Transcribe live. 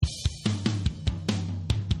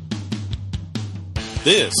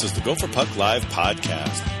This is the Go for Puck Live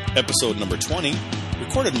podcast, episode number 20,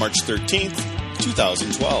 recorded March 13th,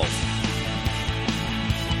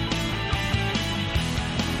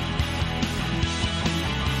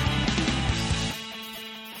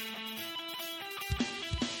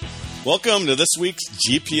 Welcome to this week's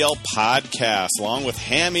GPL podcast. Along with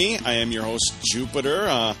Hammy, I am your host,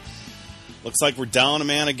 Jupiter. Looks like we're down a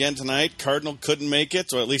man again tonight. Cardinal couldn't make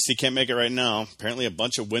it, or at least he can't make it right now. Apparently a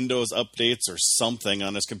bunch of Windows updates or something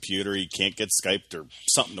on his computer. He can't get Skyped or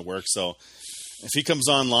something to work. So if he comes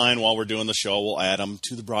online while we're doing the show, we'll add him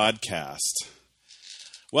to the broadcast.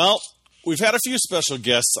 Well, we've had a few special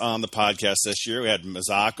guests on the podcast this year. We had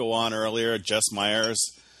Mazzacco on earlier, Jess Myers.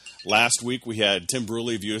 Last week we had Tim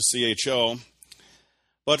Bruley of UCHA.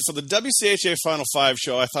 But for the WCHA Final Five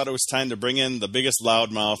show, I thought it was time to bring in the biggest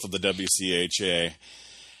loudmouth of the WCHA.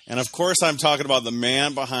 And of course, I'm talking about the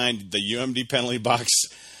man behind the UMD penalty box,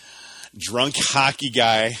 drunk hockey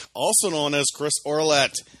guy, also known as Chris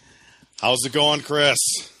Orlett. How's it going, Chris?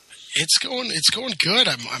 It's going good.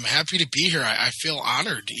 I'm happy to be here. I feel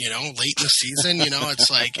honored, late in the season, it's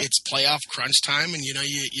like it's playoff crunch time and,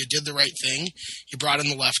 you did the right thing. You brought in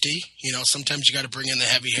the lefty, sometimes you got to bring in the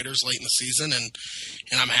heavy hitters late in the season and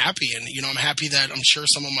I'm happy. And, I'm happy that I'm sure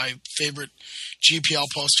some of my favorite GPL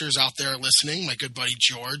posters out there are listening. My good buddy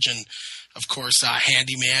George and, of course,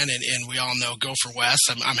 Handyman, and we all know Gopher Wes.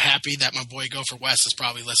 I'm happy that my boy Gopher Wes is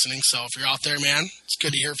probably listening. So if you're out there, man, it's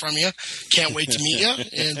good to hear from you. Can't wait to meet you,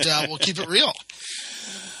 and we'll keep it real.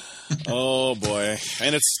 Oh, boy.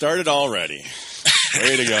 And it started already.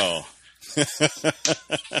 Way to go.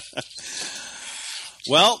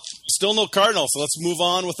 Well, still no Cardinal, so let's move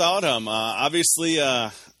on without him. Obviously,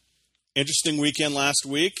 interesting weekend last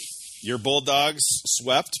week. Your Bulldogs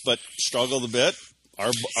swept, but struggled a bit.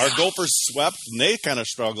 Our Gophers swept, and they kind of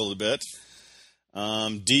struggled a bit.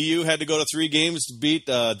 DU had to go to 3 games to beat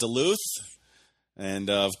Duluth. And,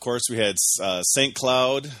 of course, we had St.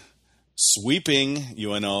 Cloud sweeping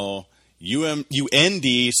UNO, UND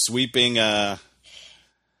sweeping, who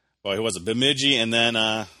was it, Bemidji, and then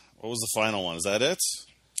what was the final one? Is that it?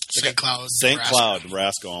 St. Cloud,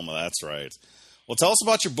 Nebraska, Omaha, that's right. Well, tell us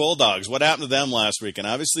about your Bulldogs. What happened to them last week? And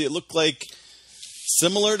obviously it looked like,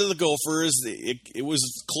 similar to the Gophers, it was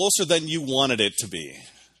closer than you wanted it to be.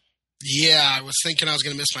 Yeah, I was thinking I was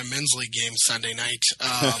going to miss my men's league game Sunday night.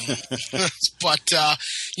 But,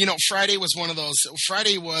 Friday was one of those.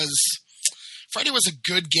 Friday was a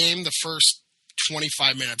good game the first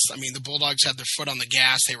 25 minutes. I mean, the Bulldogs had their foot on the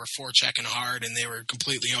gas. They were forechecking hard, and they were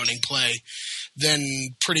completely owning play. Then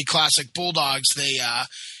pretty classic Bulldogs, they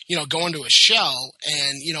go into a shell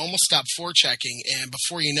and, almost stop forechecking. And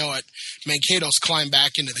before you know it, Mankato's climbed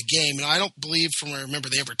back into the game. And I don't believe, from what I remember,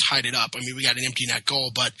 they ever tied it up. I mean, we got an empty net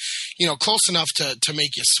goal, but, close enough to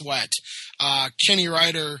make you sweat. Kenny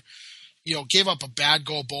Ryder, gave up a bad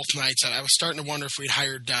goal both nights. I was starting to wonder if we'd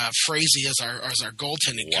hired Frazee as our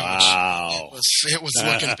goaltending coach. Wow. It was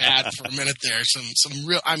looking bad for a minute there. Some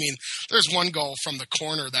real. I mean, there's one goal from the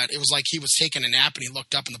corner that it was like he was taking a nap and he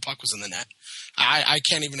looked up and the puck was in the net. I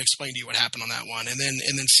can't even explain to you what happened on that one. And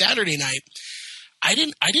then Saturday night, I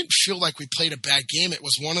didn't feel like we played a bad game. It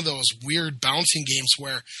was one of those weird bouncing games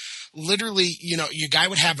where literally, your guy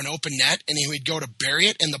would have an open net and he would go to bury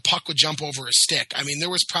it and the puck would jump over his stick. I mean, there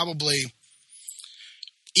was probably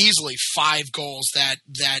easily 5 goals that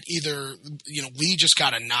either, Lee just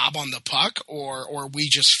got a knob on the puck or we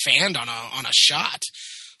just fanned on a shot.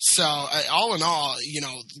 So all in all,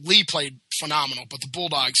 Lee played phenomenal, but the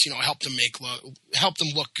Bulldogs, helped them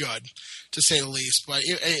look good, to say the least. But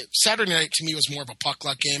Saturday night to me was more of a puck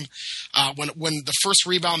luck game. When the first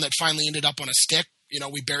rebound that finally ended up on a stick,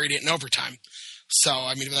 we buried it in overtime. So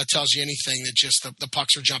I mean, if that tells you anything, that just the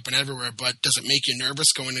pucks are jumping everywhere. But does it make you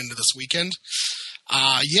nervous going into this weekend?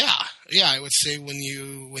 Yeah, I would say when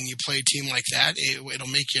you play a team like that, it'll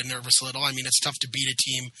make you nervous a little. I mean, it's tough to beat a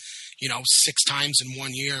team, 6 times in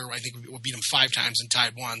 1 year. I think we'll beat them 5 times and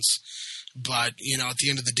tied once. But, at the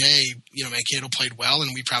end of the day, Mankato played well,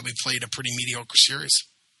 and we probably played a pretty mediocre series.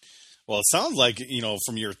 Well, it sounds like,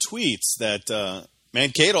 from your tweets that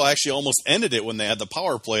Mankato actually almost ended it when they had the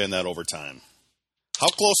power play in that overtime. How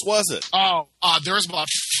close was it? There was about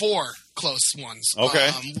 4 close ones. Okay.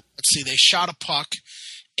 Let's see. They shot a puck,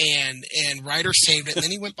 and Ryder saved it, and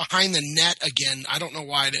then he went behind the net again. I don't know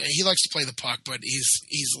why. He likes to play the puck, but he's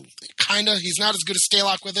not as good as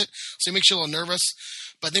Stalock with it, so he makes you a little nervous.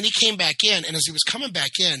 But then he came back in, and as he was coming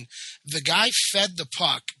back in, the guy fed the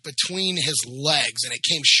puck between his legs, and it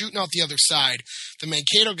came shooting out the other side. The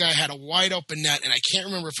Mankato guy had a wide open net, and I can't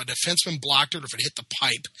remember if a defenseman blocked it or if it hit the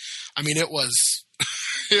pipe. I mean, it was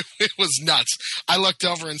it was nuts. I looked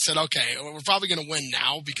over and said, okay, we're probably going to win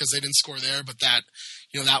now because they didn't score there. But that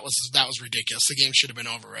was ridiculous. The game should have been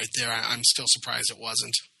over right there. I'm still surprised it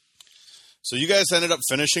wasn't. So you guys ended up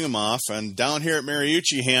finishing them off, and down here at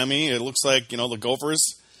Mariucci, Hammy, it looks like, the Gophers,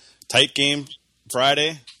 tight game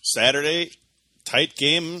Friday, Saturday, tight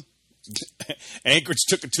game. Anchorage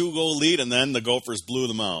took a 2-goal lead, and then the Gophers blew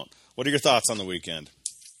them out. What are your thoughts on the weekend?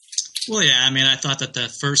 Well, yeah, I thought that the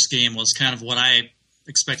first game was kind of what I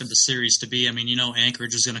expected the series to be.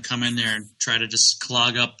 Anchorage is going to come in there and try to just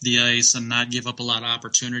clog up the ice and not give up a lot of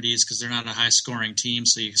opportunities because they're not a high-scoring team,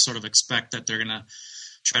 so you sort of expect that they're going to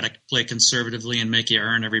try to play conservatively and make you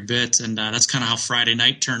earn every bit, and that's kind of how Friday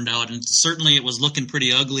night turned out. And certainly it was looking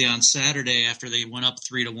pretty ugly on Saturday after they went up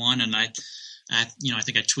 3-1, and I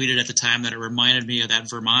think I tweeted at the time that it reminded me of that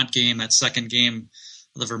Vermont game, that second game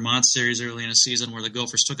of the Vermont series early in the season where the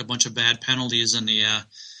Gophers took a bunch of bad penalties in the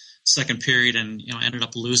second period and ended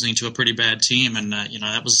up losing to a pretty bad team, and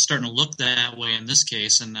that was starting to look that way in this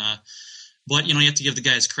case. And but you have to give the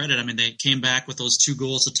guys credit. They came back with those 2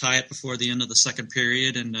 goals to tie it before the end of the second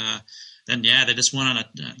period, and then they just went on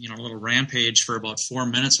a little rampage for about 4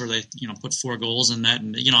 minutes where they put 4 goals in that,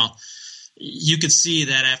 and you could see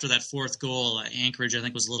that after that fourth goal, Anchorage I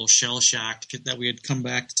think was a little shell shocked that we had come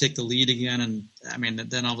back to take the lead again, and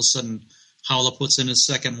then all of a sudden Howla puts in his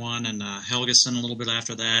second one, and Helgeson a little bit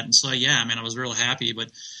after that, and so I was real happy, but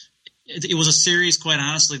it was a series. Quite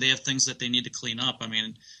honestly, they have things that they need to clean up.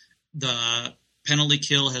 The penalty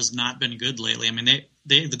kill has not been good lately.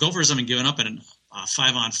 The Gophers haven't given up a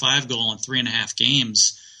 5-on-5 goal in 3.5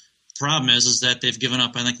 games. The problem is that they've given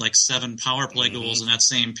up, I think, like 7 power play goals in that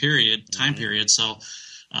same time period. So,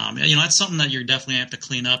 that's something that you definitely have to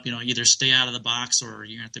clean up. Either stay out of the box or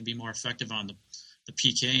you have to be more effective on the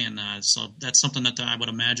PK. And so that's something that I would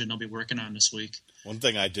imagine they'll be working on this week. One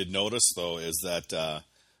thing I did notice, though, is that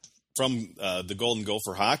from the Golden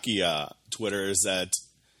Gopher Hockey Twitter is that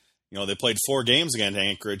they played 4 games against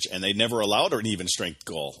Anchorage, and they never allowed an even strength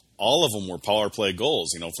goal. All of them were power play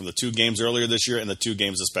goals, from the 2 games earlier this year and the 2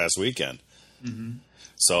 games this past weekend. Mm-hmm.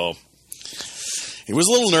 So it was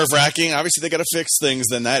a little nerve-wracking. Obviously, they got to fix things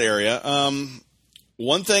in that area.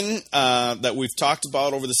 One thing that we've talked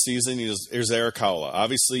about over the season is Eric Howla.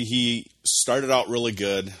 Obviously, he started out really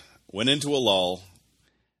good, went into a lull,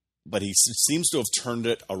 but he seems to have turned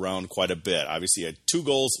it around quite a bit. Obviously, he had 2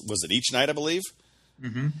 goals, was it each night, I believe?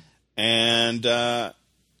 Mm-hmm. And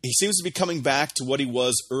he seems to be coming back to what he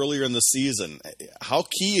was earlier in the season. How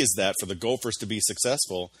key is that for the Gophers to be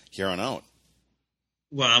successful here on out?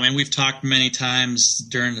 Well, we've talked many times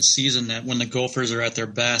during the season that when the Gophers are at their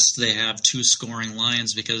best, they have 2 scoring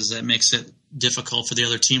lines because that makes it difficult for the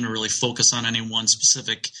other team to really focus on any one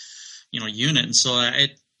specific, unit. And so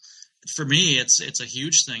for me, it's a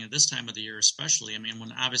huge thing at this time of the year, especially.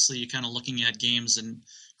 When obviously you're kind of looking at games, and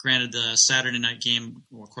granted the Saturday night game,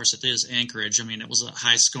 well, of course it is Anchorage. It was a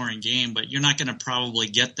high scoring game, but you're not going to probably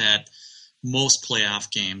get that most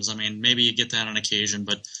playoff games. Maybe you get that on occasion,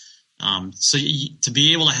 but to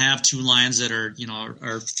be able to have 2 lines that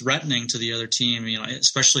are threatening to the other team,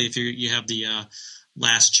 especially if you have the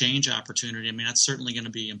last change opportunity, that's certainly going to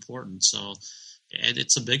be important. So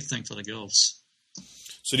it's a big thing for the Gophs.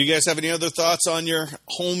 So do you guys have any other thoughts on your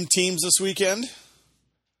home teams this weekend?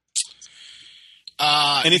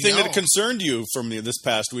 Anything that concerned you from this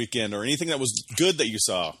past weekend, or anything that was good that you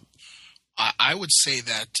saw? I would say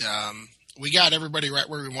that we got everybody right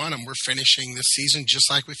where we want them. We're finishing this season just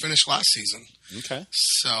like we finished last season. Okay.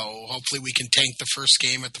 So hopefully we can tank the first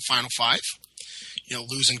game at the Final 5,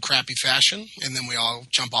 lose in crappy fashion, and then we all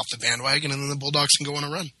jump off the bandwagon, and then the Bulldogs can go on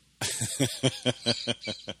a run.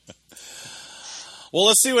 Well,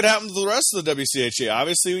 let's see what happens to the rest of the WCHA.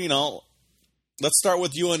 Obviously, let's start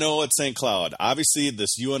with UNO at St. Cloud. Obviously,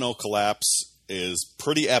 this UNO collapse is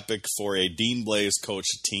pretty epic for a Dean Blaze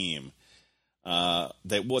coached team.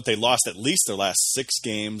 They lost at least their last 6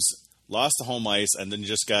 games, lost the home ice, and then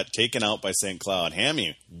just got taken out by St. Cloud.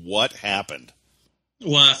 Hammy, what happened?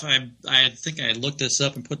 Well, I think I looked this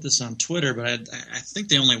up and put this on Twitter, but I think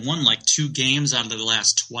they only won like 2 games out of the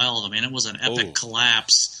last 12. It was an epic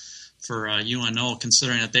collapse for UNO,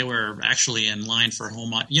 considering that they were actually in line for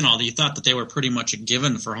home ice. You thought that they were pretty much a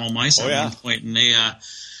given for home ice at one point, and they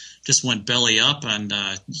just went belly up. And,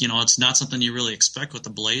 it's not something you really expect with the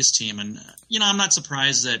Blaze team. And, I'm not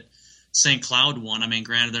surprised that St. Cloud won.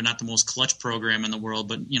 Granted, they're not the most clutch program in the world,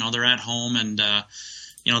 but, they're at home, and,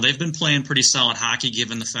 they've been playing pretty solid hockey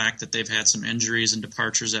given the fact that they've had some injuries and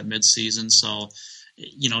departures at midseason. So,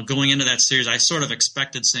 going into that series, I sort of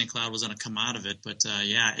expected St. Cloud was going to come out of it. But,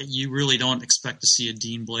 you really don't expect to see a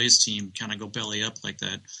Dean Blaze team kind of go belly up like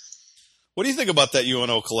that. What do you think about that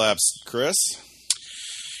UNO collapse, Chris?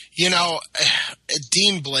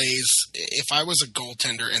 Dean Blaze, if I was a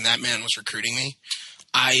goaltender and that man was recruiting me,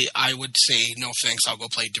 I would say, no thanks, I'll go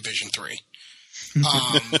play Division III.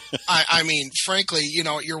 I mean, frankly,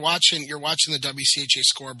 you're watching the WCHA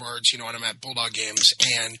scoreboards, when I'm at Bulldog games,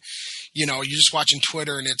 and, you're just watching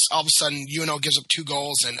Twitter, and it's all of a sudden, UNO gives up 2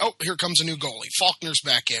 goals, and, here comes a new goalie. Faulkner's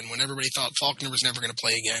back in when everybody thought Faulkner was never going to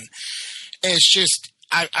play again. And it's just,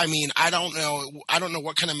 I mean, I don't know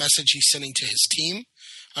what kind of message he's sending to his team.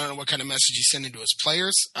 I don't know what kind of message he's sending to his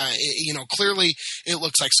players. Clearly it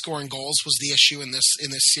looks like scoring goals was the issue in this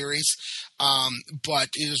series. But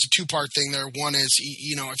it was a 2-part thing there. One is,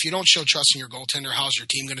 if you don't show trust in your goaltender, how's your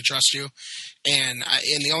team going to trust you? And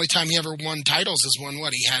the only time he ever won titles is when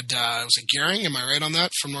he had, was it Gehring? Am I right on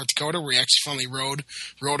that? From North Dakota, where he actually finally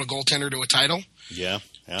rode a goaltender to a title. Yeah.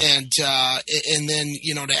 And then,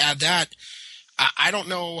 to add that, I don't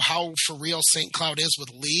know how for real St. Cloud is with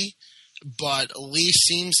Lee, but Lee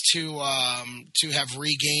seems to have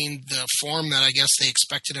regained the form that I guess they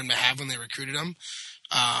expected him to have when they recruited him.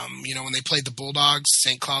 When they played the Bulldogs,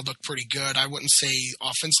 St. Cloud looked pretty good. I wouldn't say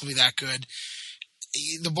offensively that good.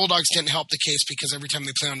 The Bulldogs didn't help the case because every time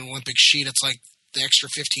they play on an Olympic sheet, it's like the extra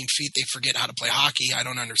 15 feet, they forget how to play hockey. I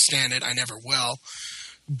don't understand it. I never will.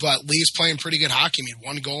 But Lee's playing pretty good hockey. I mean,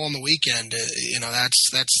 1 goal on the weekend,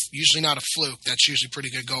 that's usually not a fluke. That's usually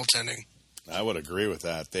pretty good goaltending. I would agree with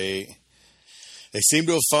that. They seem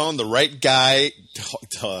to have found the right guy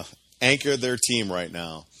to anchor their team right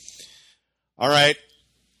now. All right.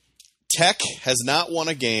 Tech has not won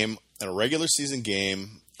a game in a regular season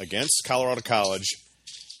game against Colorado College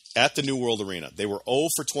at the New World Arena. They were 0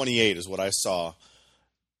 for 28 is what I saw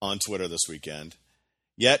on Twitter this weekend.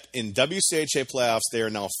 Yet in WCHA playoffs, they are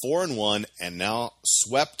now 4-1 and now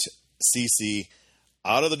swept CC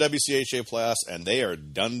out of the WCHA playoffs, and they are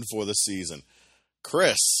done for the season.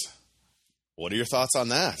 Chris, what are your thoughts on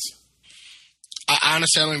that?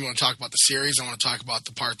 Honestly, I don't even want to talk about the series. I want to talk about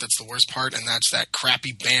the part that's the worst part, and that's that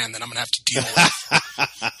crappy band that I'm going to have to deal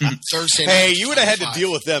with Thursday night. Hey, you would have had to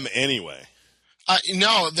deal with them anyway.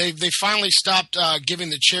 No, they finally stopped giving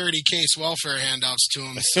the charity case welfare handouts to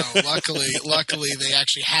them. So luckily, they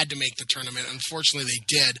actually had to make the tournament. Unfortunately, they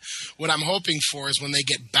did. What I'm hoping for is when they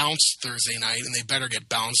get bounced Thursday night, and they better get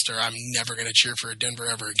bounced, or I'm never going to cheer for Denver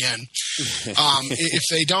ever again. If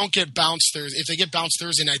they don't get bounced if they get bounced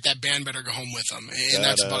Thursday night, that band better go home with them, and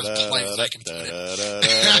that's about as polite as I can put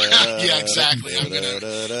it. Yeah, exactly.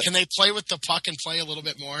 Can they play with the puck and play a little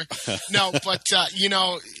bit more? No, but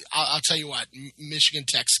I'll tell you what. Michigan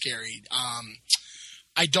Tech's scary.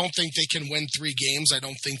 I don't think they can win 3 games. I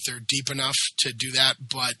don't think they're deep enough to do that.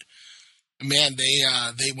 But man,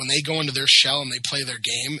 they when they go into their shell and they play their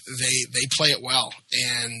game, they play it well,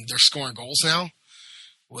 and they're scoring goals now,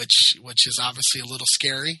 which is obviously a little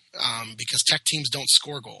scary because Tech teams don't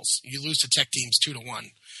score goals. You lose to Tech teams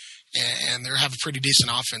 2-1, and they have a pretty decent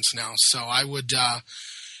offense now. So I would, I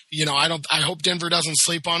hope Denver doesn't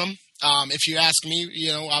sleep on them. If you ask me,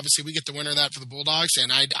 obviously we get the winner of that for the Bulldogs,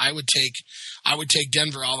 and I would take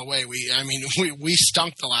Denver all the way. We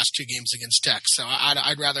stunk the last 2 games against Tech, so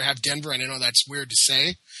I'd rather have Denver. And I know that's weird to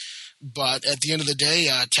say, but at the end of the day,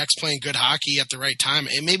 Tech's playing good hockey at the right time.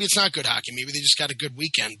 And maybe it's not good hockey. Maybe they just got a good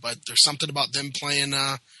weekend, but there's something about them playing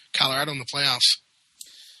Colorado in the playoffs.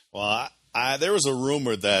 Well, there was a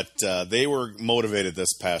rumor that they were motivated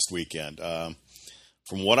this past weekend.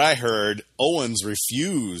 From what I heard, Owens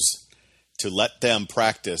refused to let them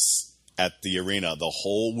practice at the arena the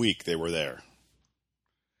whole week they were there.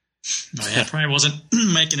 I probably wasn't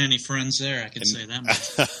making any friends there, I can say that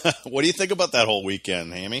much. What do you think about that whole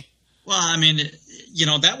weekend, Hammy? Well,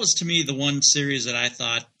 that was to me the one series that I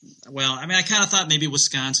thought, I kind of thought maybe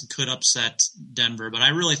Wisconsin could upset Denver, but I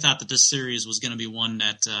really thought that this series was going to be one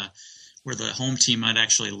that where the home team might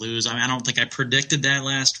actually lose. I don't think I predicted that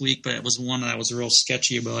last week, but it was one that I was real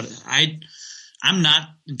sketchy about. I'm not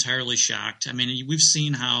entirely shocked. We've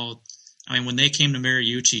seen how, when they came to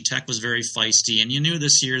Mariucci, Tech was very feisty, and you knew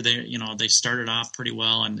this year they started off pretty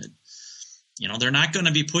well, and they're not going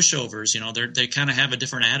to be pushovers. They kind of have a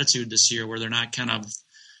different attitude this year where they're not kind of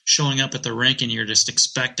showing up at the rink and you're just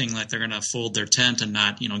expecting like they're going to fold their tent and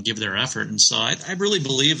not give their effort. And so I really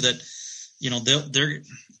believe that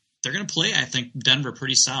they're going to play, I think, Denver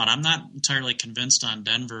pretty solid. I'm not entirely convinced on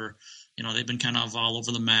Denver. They've been kind of all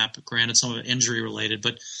over the map. Granted, some of it injury related,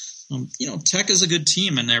 but Tech is a good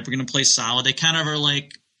team, and they're going to play solid. They kind of are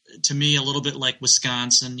like, to me, a little bit like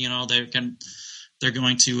Wisconsin. They're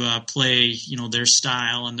going to play their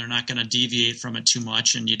style, and they're not going to deviate from it too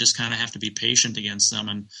much. And you just kind of have to be patient against them.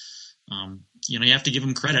 And you have to give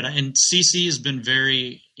them credit. And CC has been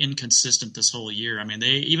very inconsistent this whole year. I mean,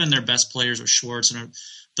 even their best players are Schwartz, and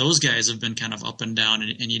those guys have been kind of up and down,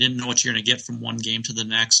 and you didn't know what you're going to get from one game to the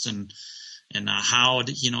next. And how,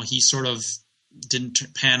 he sort of didn't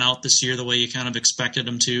pan out this year the way you kind of expected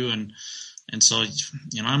him to. And so,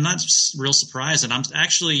 I'm not real surprised. And I'm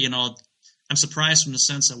actually, I'm surprised from the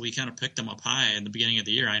sense that we kind of picked them up high in the beginning of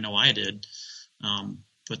the year. I know I did.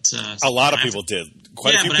 But a lot of people did.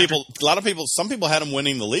 Quite a few people. A lot of people. Some people had them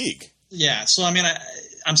winning the league. Yeah. So I mean,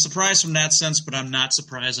 I'm surprised from that sense, but I'm not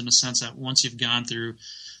surprised in the sense that once you've gone through,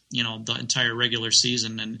 the entire regular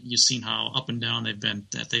season and you've seen how up and down they've been,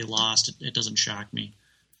 that they lost, it doesn't shock me.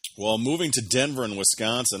 Well, moving to Denver and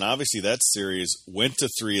Wisconsin, obviously that series went to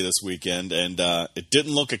 3 this weekend, and it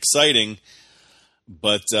didn't look exciting,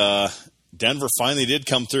 but Denver finally did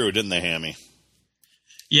come through, didn't they, Hammy?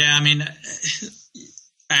 Yeah, I mean,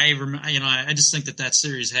 I just think that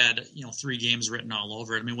series had 3 games written all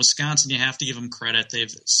over it. I mean, Wisconsin, you have to give them credit.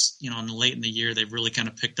 They've late in the year they've really kind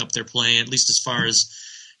of picked up their play, at least as far as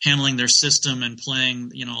handling their system and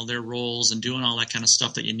playing their roles and doing all that kind of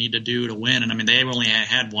stuff that you need to do to win. And I mean, they only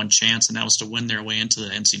had one chance, and that was to win their way into the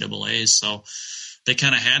NCAAs. So they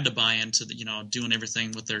kind of had to buy into doing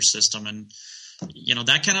everything with their system, and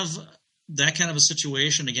that kind of a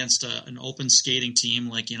situation against an open skating team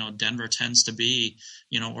like Denver tends to be,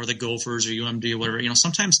 or the Gophers or UMD or whatever.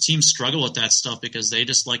 Sometimes teams struggle with that stuff because they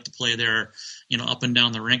just like to play their up and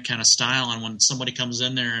down the rink kind of style, and when somebody comes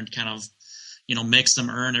in there and kind of makes them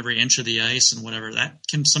earn every inch of the ice and whatever, that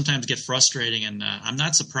can sometimes get frustrating. And I'm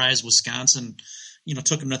not surprised Wisconsin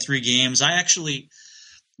took them to 3 games. I actually,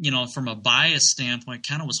 from a bias standpoint,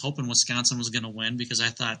 kind of was hoping Wisconsin was going to win because I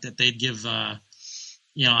thought that they'd give I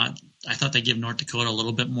thought they'd give North Dakota a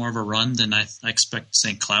little bit more of a run than I expect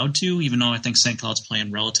St. Cloud to, even though I think St. Cloud's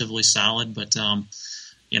playing relatively solid. But,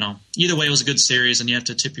 either way, it was a good series, and you have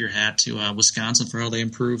to tip your hat to Wisconsin for how they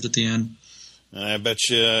improved at the end. I bet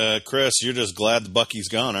you, Chris, you're just glad the Bucky's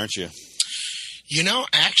gone, aren't you?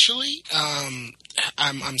 Actually,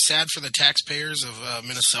 I'm sad for the taxpayers of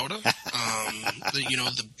Minnesota.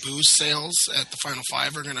 The booze sales at the Final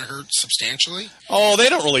Five are going to hurt substantially. Oh, they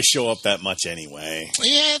don't really show up that much anyway.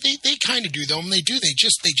 Yeah, they kind of do though. They do. They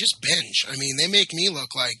just binge. I mean, they make me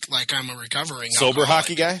look like I'm a recovering sober alcoholic.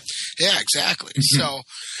 Hockey guy. Yeah, exactly. So,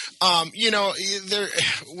 they're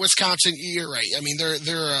Wisconsin. You're right. I mean,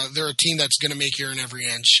 they're a team that's going to make you earn every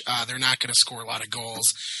inch. They're not going to score a lot of goals.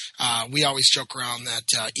 We always joke around that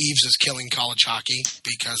Eves is killing college hockey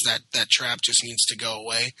because that trap just needs to go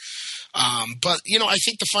away. But I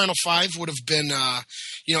think the Final Five would have been,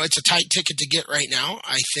 it's a tight ticket to get right now.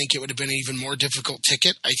 I think it would have been an even more difficult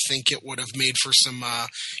ticket. I think it would have made for some,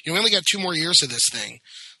 we only got 2 more years of this thing.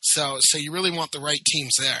 So you really want the right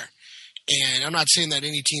teams there. And I'm not saying that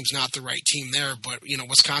any team's not the right team there, but,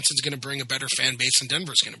 Wisconsin's going to bring a better fan base than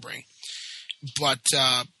Denver's going to bring. But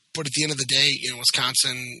at the end of the day,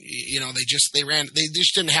 Wisconsin, they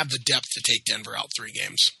just didn't have the depth to take Denver out 3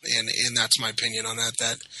 games. And that's my opinion on that.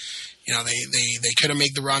 That, they could have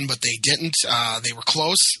made the run, but they didn't. They were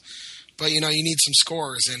close. But, you need some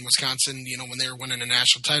scores. And Wisconsin, when they were winning a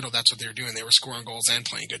national title, that's what they were doing. They were scoring goals and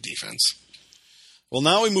playing good defense. Well,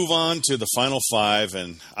 now we move on to the Final Five,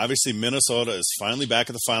 and obviously Minnesota is finally back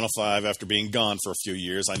at the Final Five after being gone for a few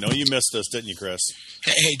years. I know you missed us, didn't you, Chris?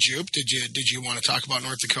 Hey, Jupe, did you want to talk about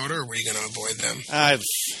North Dakota, or were you going to avoid them? Yeah.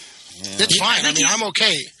 It's fine. I mean, I'm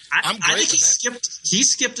okay. I'm great. I think he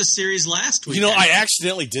skipped a series last week. I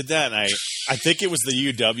accidentally did that, and I think it was the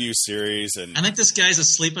UW series. And I think this guy's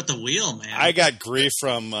asleep at the wheel, man. I got grief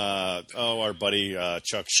from our buddy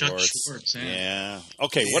Chuck Schwartz. Yeah.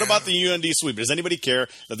 Okay, What about the UMD sweep? Does anybody care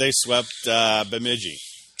that they swept Bemidji?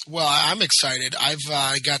 Well, I'm excited.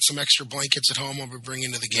 I've got some extra blankets at home I'll be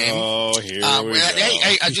bringing to the game. Oh, here we go.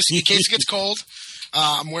 Hey, just in case it gets cold,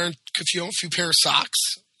 I'm wearing a few pair of socks.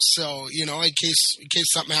 So, in case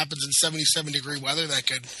something happens in 77-degree weather that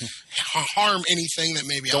could harm anything that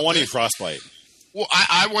may be out there. Don't want any frostbite. Well,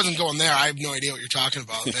 I wasn't going there. I have no idea what you're talking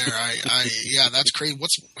about there. That's crazy.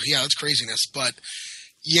 That's craziness. But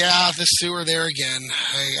yeah, the sewer there again.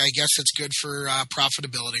 I guess it's good for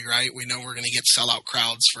profitability, right? We know we're going to get sellout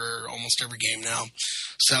crowds for almost every game now.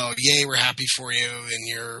 So, yay, we're happy for you and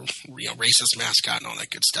your racist mascot and all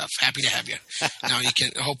that good stuff. Happy to have you. Now you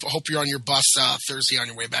can hope you're on your bus Thursday on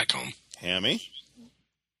your way back home. Hammy?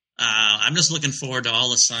 I'm just looking forward to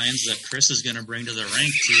all the signs that Chris is going to bring to the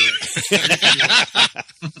rink to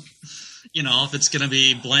if it's going to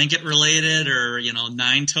be blanket related or,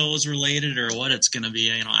 9 toes related or what it's going to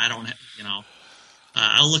be,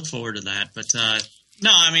 I'll look forward to that. But,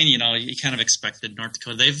 no, I mean, you kind of expected North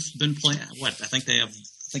Dakota. They've been playing, I think they have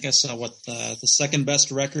think I saw the second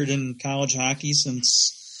best record in college hockey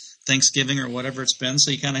since Thanksgiving or whatever it's been.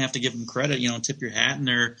 So you kind of have to give them credit, tip your hat, and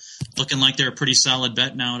they're looking like they're a pretty solid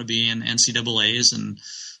bet now to be in NCAAs. And,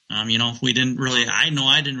 I didn't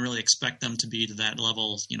really expect them to be to that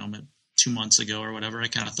level, 2 months ago or whatever. I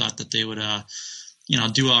kind of thought that they would,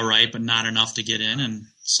 do all right, but not enough to get in. And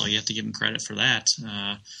so you have to give them credit for that.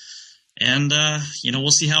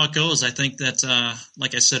 We'll see how it goes. I think that,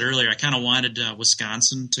 like I said earlier, I kind of wanted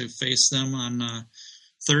Wisconsin to face them on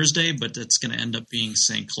Thursday, but it's going to end up being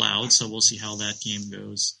St. Cloud, so we'll see how that game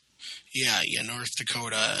goes. Yeah, North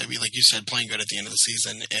Dakota. I mean, like you said, playing good at the end of the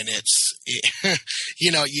season, and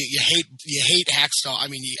you hate Hackstall. I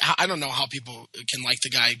mean, I don't know how people can like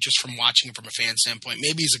the guy just from watching him from a fan standpoint.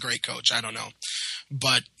 Maybe he's a great coach. I don't know,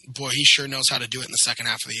 but boy, he sure knows how to do it in the second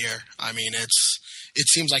half of the year. I mean, it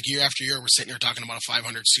seems like year after year we're sitting here talking about a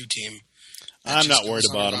 500 Sioux team. I'm not worried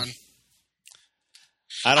about them.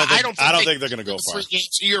 I don't think they're going to go far.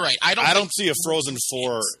 You're right. I don't see a Frozen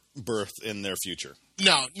Four berth in their future.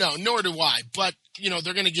 No, nor do I. But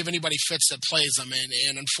they're going to give anybody fits that plays them,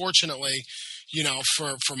 and unfortunately,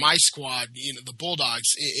 for my squad, the Bulldogs,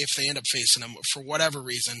 if they end up facing them for whatever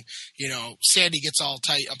reason, Sandy gets all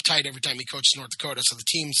uptight every time he coaches North Dakota, so the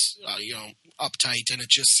team's uptight, and it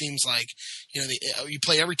just seems like you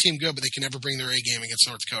play every team good, but they can never bring their A game against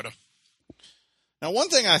North Dakota. Now, one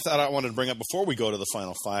thing I thought I wanted to bring up before we go to the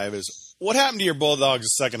Final Five is what happened to your Bulldogs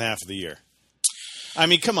the second half of the year? I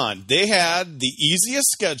mean, come on. They had the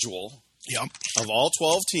easiest schedule of all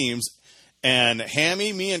 12 teams, and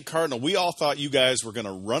Hammy, me, and Cardinal, we all thought you guys were going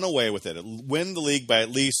to run away with it, win the league by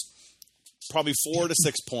at least probably 4 to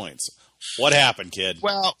 6 points. What happened, kid?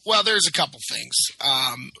 Well, there's a couple things.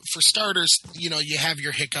 For starters, you have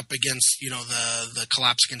your hiccup against, the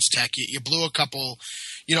collapse against Tech. You blew a couple.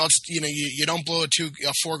 You don't blow a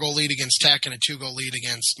 4-goal lead against Tech and a 2-goal lead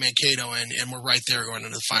against Mankato, and we're right there going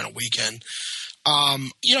into the final weekend. I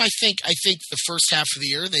think the first half of the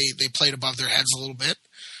year they played above their heads a little bit.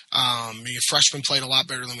 Your freshmen played a lot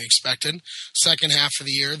better than we expected. Second half of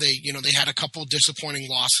the year, they had a couple disappointing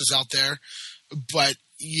losses out there, but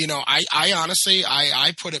I honestly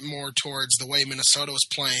put it more towards the way Minnesota was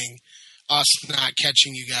playing, us not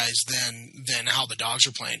catching you guys than how the Dogs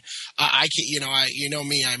are playing.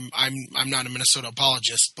 Me, I'm not a Minnesota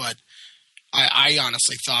apologist, but I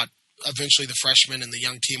honestly thought eventually the freshmen and the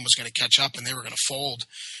young team was going to catch up and they were going to fold.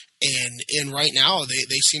 And right now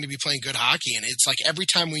they seem to be playing good hockey, and it's like every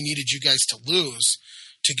time we needed you guys to lose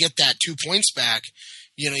to get that 2 points back,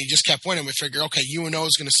 you just kept winning. We figure, okay, UNO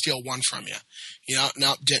is going to steal one from you.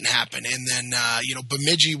 No, it didn't happen. And then,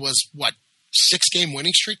 Bemidji was, 6-game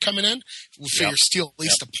winning streak coming in? We figure steal at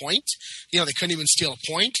least a point. They couldn't even steal a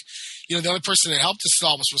point. The only person that helped us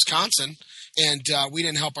all was Wisconsin, and we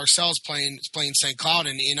didn't help ourselves playing St. Cloud.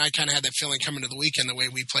 And I kind of had that feeling coming to the weekend, the way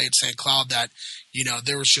we played St. Cloud, that,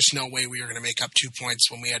 there was just no way we were going to make up 2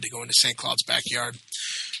 points when we had to go into St. Cloud's backyard.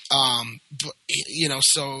 So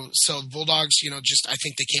the Bulldogs, I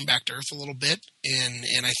think they came back to earth a little bit,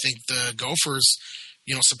 and I think the Gophers,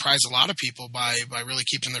 surprised a lot of people by really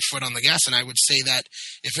keeping their foot on the gas. And I would say that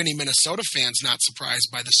if any Minnesota fan's not surprised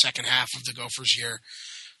by the second half of the Gophers year,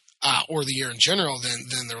 or the year in general,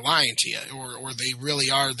 then they're lying to you, or they really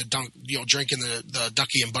are drinking the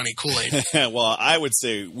Ducky and Bunny Kool-Aid. Well, I would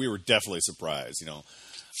say we were definitely surprised.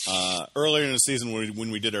 Earlier in the season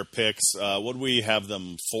when we did our picks, what did we have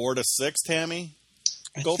them 4 to 6, Tammy?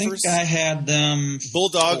 Gophers? I think I had them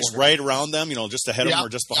Bulldogs 4. Right around them, just ahead of them or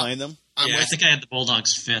just behind them. I think I had the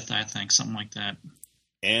Bulldogs 5th. I think something like that.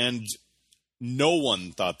 And no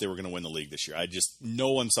one thought they were going to win the league this year.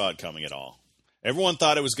 No one saw it coming at all. Everyone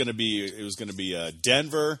thought it was going to be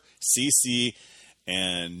Denver, CC,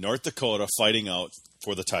 and North Dakota fighting out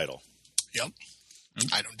for the title. Yep,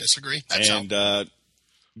 I don't disagree.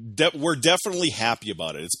 We're definitely happy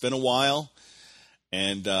about it. It's been a while,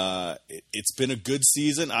 and it's been a good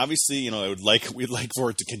season. Obviously, we'd like for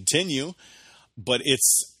it to continue, but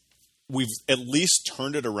we've at least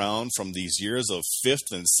turned it around from these years of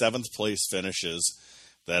 5th and 7th place finishes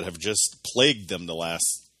that have just plagued them the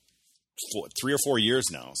last 3 or 4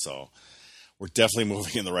 years now. So we're definitely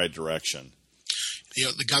moving in the right direction.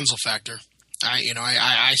 The Gunzel factor.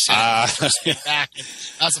 I said first day back.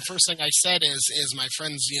 That's the first thing I said is my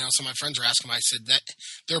friends, some of my friends were asking me, I said that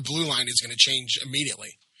their blue line is going to change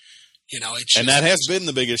immediately. And that has been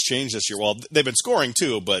the biggest change this year. Well, they've been scoring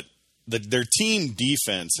too, but their team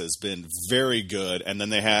defense has been very good, and then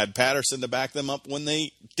they had Patterson to back them up when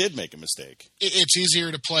they did make a mistake. It's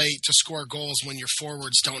easier to score goals when your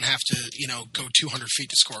forwards don't have to, go 200 feet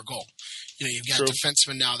to score a goal. You've got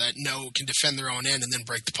defensemen now that can defend their own end and then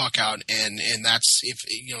break the puck out, and that's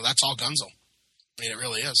that's all Gunzel. I mean, it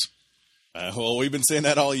really is. Well, we've been saying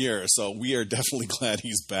that all year, so we are definitely glad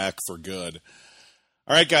he's back for good.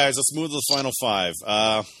 All right, guys, let's move to the final five.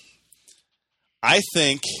 I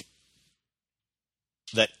think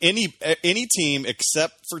that any team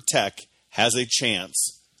except for Tech has a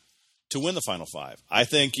chance to win the Final Five. I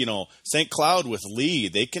think, St. Cloud with Lee,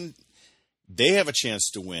 they have a chance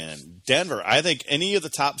to win. Denver, I think any of the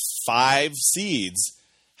top 5 seeds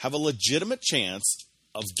have a legitimate chance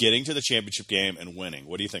of getting to the championship game and winning.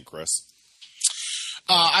 What do you think, Chris?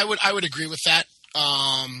 I would agree with that.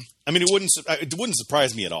 It wouldn't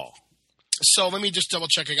surprise me at all. So let me just double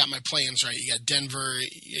check. I got my plans right. You got Denver.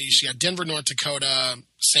 You got Denver, North Dakota,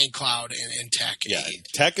 St. Cloud, and Tech. Yeah,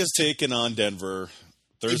 Tech is taking on Denver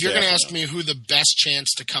Thursday. If you're going to ask me who the best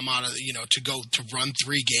chance to come out of, to run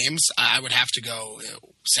 3 games, I would have to go,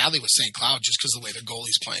 sadly, with St. Cloud just because of the way their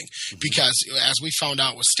goalie's playing. Mm-hmm. Because as we found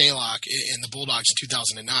out with Stalock in the Bulldogs in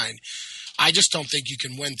 2009, I just don't think you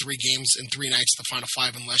can win 3 games in 3 nights in the Final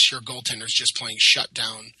Five unless your goaltender's just playing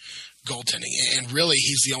shutdown goaltending. And really,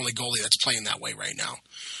 he's the only goalie that's playing that way right now.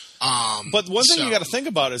 But one thing you got to think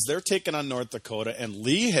about is they're taking on North Dakota, and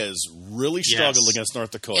Lee has really struggled against North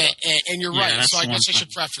Dakota. And you're right. So I guess I should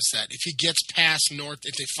preface that. If he gets past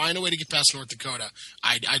if they find a way to get past North Dakota,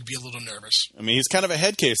 I'd be a little nervous. I mean, he's kind of a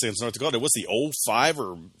head case against North Dakota. What's the 0-5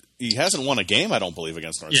 or he hasn't won a game, I don't believe,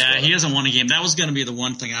 against North Dakota. Yeah, he hasn't won a game. That was going to be the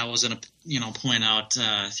one thing I was going to point out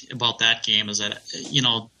about that game is that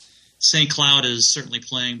St. Cloud is certainly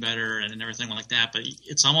playing better and everything like that, but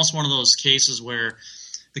it's almost one of those cases where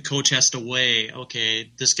the coach has to weigh, okay,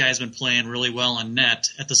 this guy's been playing really well in net.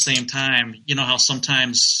 At the same time, you know how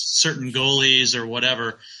sometimes certain goalies or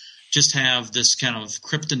whatever just have this kind of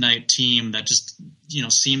kryptonite team that just,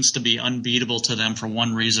 seems to be unbeatable to them for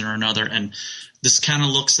one reason or another. And this kind of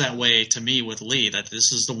looks that way to me with Lee, that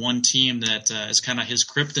this is the one team that is kind of his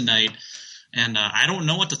kryptonite. And I don't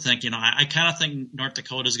know what to think. I kind of think North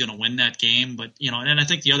Dakota is going to win that game. But, and I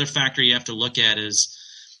think the other factor you have to look at is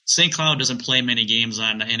St. Cloud doesn't play many games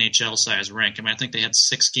on the NHL size rink. I mean, I think they had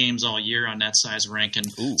 6 games all year on that size rink. And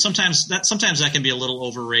sometimes that can be a little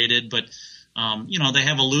overrated. But, they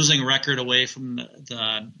have a losing record away from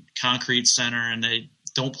the concrete center, and they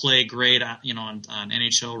don't play great, on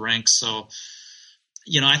NHL rinks. So,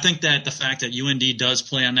 I think that the fact that UND does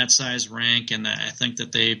play on that size rink, and I think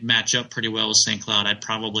that they match up pretty well with St. Cloud, I'd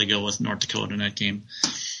probably go with North Dakota in that game.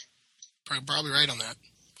 Probably right on that.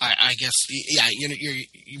 I guess, yeah.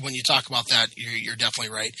 When you talk about that, you're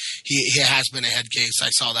definitely right. He has been a head case. I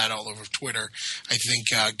saw that all over Twitter. I think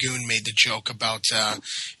Goon made the joke about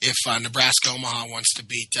if Nebraska Omaha wants to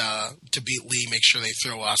beat Lee, make sure they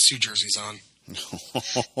throw Sioux jerseys on.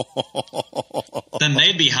 Then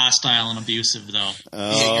they'd be hostile and abusive, though.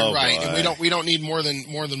 Yeah, you're right. Boy. And we don't need more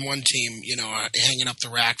than one team, hanging up the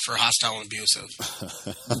rack for hostile and abusive.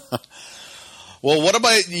 Well, what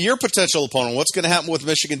about your potential opponent? What's going to happen with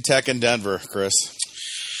Michigan Tech and Denver, Chris?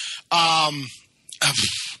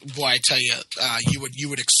 Boy, I tell you, you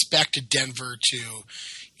would expect Denver to,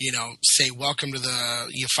 say welcome to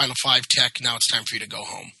the Final Five Tech. Now it's time for you to go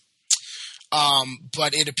home.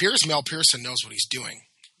 But it appears Mel Pearson knows what he's doing.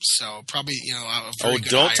 So probably, a very good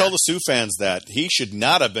don't hire. Tell the Sioux fans that. He should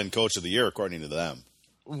not have been Coach of the Year, according to them.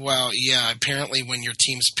 Well, yeah, apparently when your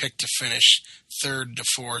team's picked to finish 3rd to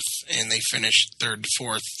 4th and they finish 3rd to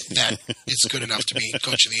 4th, that is good enough to be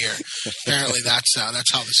Coach of the Year. Apparently that's how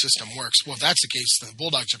the system works. Well, if that's the case, then the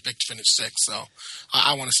Bulldogs are picked to finish 6th, so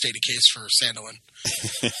I want to state a case for Sandelin.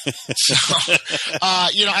 So,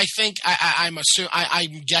 I think I'm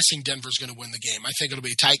guessing Denver's going to win the game. I think it'll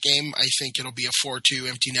be a tight game. I think it'll be a 4-2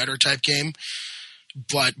 empty netter type game.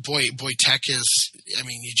 But boy, Tech is. I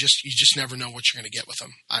mean, you just never know what you're going to get with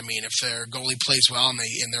them. I mean, if their goalie plays well and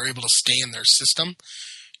they're able to stay in their system,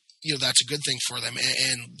 that's a good thing for them.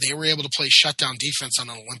 And they were able to play shutdown defense on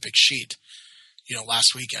an Olympic sheet,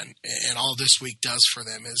 last weekend. And all this week does for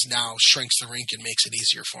them is now shrinks the rink and makes it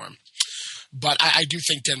easier for them. But I do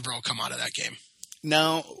think Denver will come out of that game.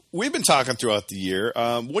 Now, we've been talking throughout the year.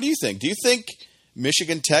 What do you think? Do you think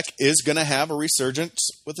Michigan Tech is going to have a resurgence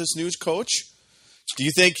with this new coach? Do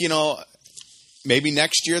you think, maybe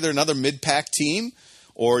next year they're another mid-pack team?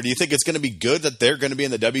 Or do you think it's going to be good that they're going to be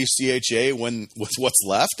in the WCHA with what's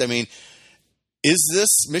left? I mean, is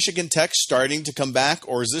this Michigan Tech starting to come back,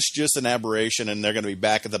 or is this just an aberration and they're going to be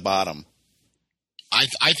back at the bottom? I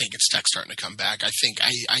think it's Tech starting to come back. I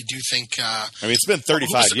do think. I mean, it's been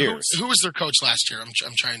 35 years. Who was their coach last year?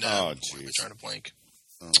 I'm trying to. Oh, I'm trying to blank.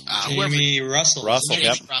 Jamie Russell.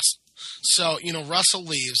 Yep. Russell. So Russell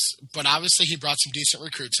leaves, but obviously he brought some decent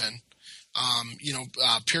recruits in.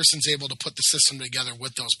 Pearson's able to put the system together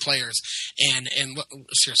with those players, and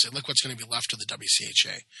seriously, look what's going to be left of the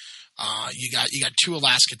WCHA. You got two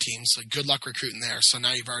Alaska teams. So good luck recruiting there. So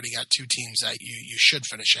now you've already got two teams that you should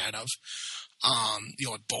finish ahead of.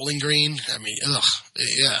 Bowling Green. I mean,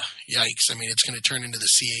 yikes. I mean, it's going to turn into the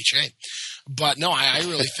CHA. But no, I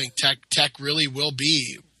really think Tech really will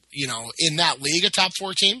be, in that league a top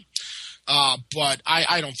 4 team. But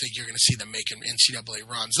I don't think you're going to see them making NCAA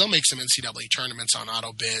runs. They'll make some NCAA tournaments on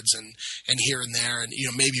auto bids and here and there, and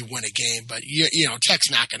maybe win a game. But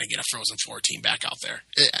Tech's not going to get a Frozen Four team back out there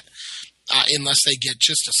unless they get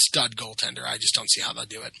just a stud goaltender. I just don't see how they'll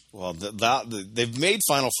do it. Well, they've made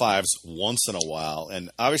Final Fives once in a while, and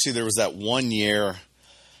obviously there was that one year.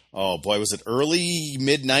 Oh boy, was it early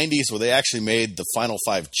mid-90s where they actually made the Final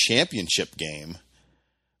Five championship game?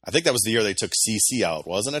 I think that was the year they took CC out,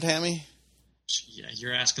 wasn't it, Hammy? Yeah,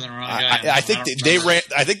 you're asking the wrong guy. I think they ran.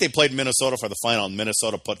 I think they played Minnesota for the final, and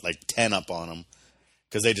Minnesota put like 10 up on them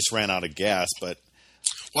because they just ran out of gas. But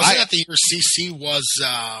wasn't that the year CC was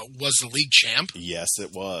the league champ? Yes,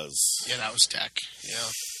 it was. Yeah, that was Tech.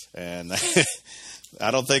 Yeah, and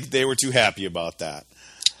I don't think they were too happy about that.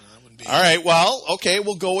 All right, well, okay,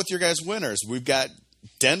 we'll go with your guys' winners. We've got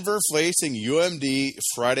Denver facing UMD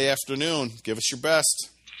Friday afternoon. Give us your best.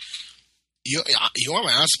 You want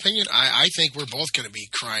my honest opinion? I think we're both going to be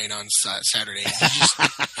crying on Saturday.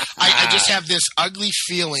 I just have this ugly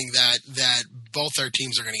feeling that both our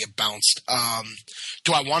teams are going to get bounced.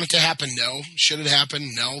 Do I want it to happen? No. Should it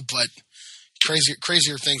happen? No. But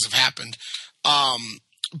crazier things have happened. I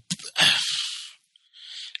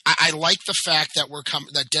like the fact that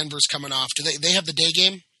that Denver's coming off. Do they have the day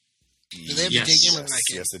game? Do they have the day game or the night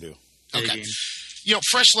game? Yes, they do. Okay.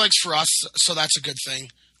 Fresh legs for us, so that's a good thing.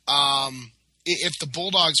 If the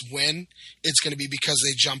Bulldogs win, it's going to be because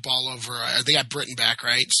they jump all over. They got Britton back,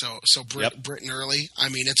 right? So Britton early. I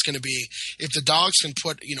mean, it's going to be if the Dogs can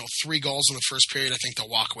put 3 goals in the first period, I think they'll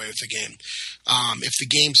walk away with the game. If the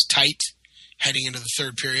game's tight heading into the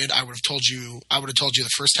third period, I would have told you the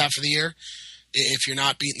first half of the year. If you're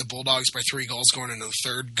not beating the Bulldogs by 3 goals going into the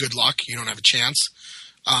third, good luck. You don't have a chance.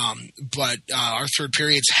 But our third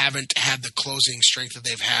periods haven't had the closing strength that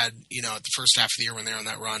they've had, at the first half of the year when they're on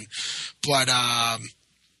that run. But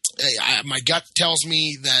my gut tells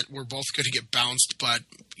me that we're both going to get bounced. But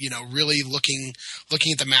really looking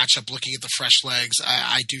at the matchup, looking at the fresh legs,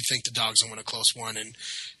 I do think the Dogs will win a close one, and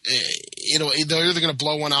they're either going to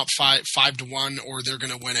blow one out 5-1, or they're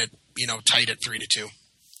going to win it, tight at 3-2.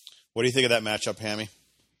 What do you think of that matchup, Hammy?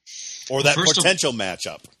 Or that potential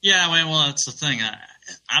matchup? Yeah, well, that's the thing.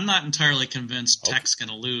 I'm not entirely convinced Tech's going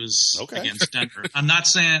to lose against Denver. I'm not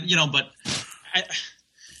saying, but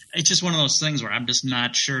it's just one of those things where I'm just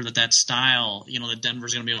not sure that style, that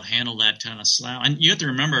Denver's going to be able to handle that kind of style. And you have to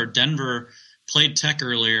remember, Denver played Tech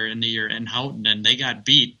earlier in the year in Houghton, and they got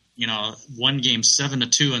beat, one game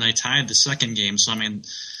 7-2, and they tied the second game. So, I mean,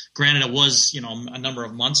 granted, it was, a number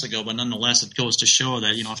of months ago, but nonetheless, it goes to show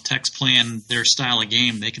that, if Tech's playing their style of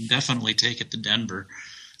game, they can definitely take it to Denver.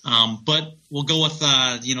 But we'll go with,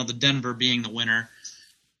 the Denver being the winner.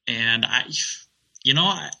 And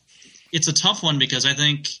it's a tough one because I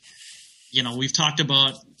think, we've talked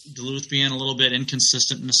about Duluth being a little bit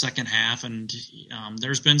inconsistent in the second half, and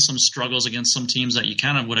there's been some struggles against some teams that you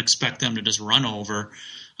kind of would expect them to just run over.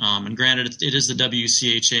 And granted, it is the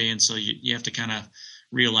WCHA, and so you have to kind of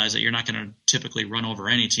realize that you're not going to typically run over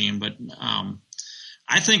any team. But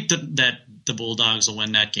I think that the Bulldogs will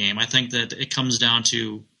win that game. I think that it comes down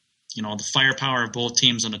to, the firepower of both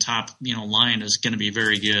teams on the top, line is going to be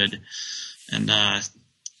very good. And,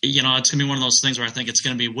 it's going to be one of those things where I think it's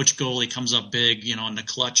going to be which goalie comes up big, in the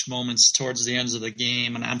clutch moments towards the ends of the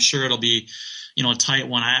game. And I'm sure it'll be, a tight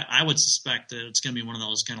one. I would suspect that it's going to be one of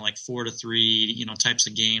those kind of like 4-3, types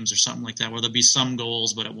of games or something like that, where there'll be some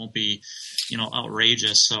goals, but it won't be,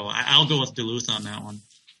 outrageous. So I'll go with Duluth on that one.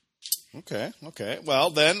 Okay. Well,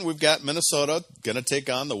 then we've got Minnesota going to take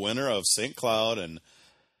on the winner of St. Cloud and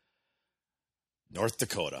North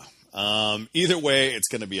Dakota. Either way, it's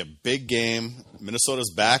going to be a big game.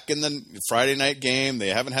 Minnesota's back in the Friday night game. They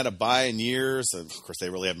haven't had a bye in years. Of course, they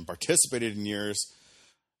really haven't participated in years.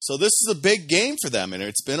 So this is a big game for them, and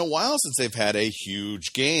it's been a while since they've had a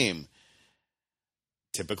huge game.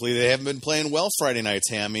 Typically, they haven't been playing well Friday nights,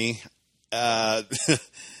 Hammy. Do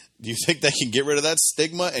you think they can get rid of that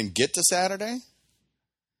stigma and get to Saturday?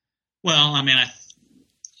 Well, I mean,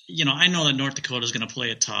 I know that North Dakota is going to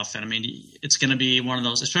play it tough, and I mean, it's going to be one of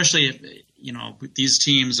those, especially if, these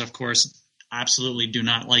teams, of course, absolutely do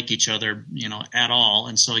not like each other, at all,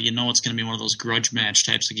 and so it's going to be one of those grudge match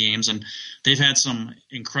types of games, and they've had some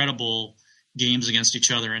incredible games against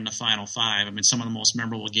each other in the Final Five. I mean, some of the most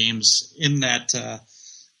memorable games in that,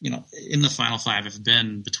 in the Final Five have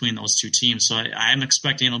been between those two teams. So I'm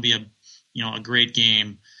expecting it'll be a great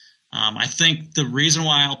game. I think the reason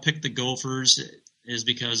why I'll pick the Gophers is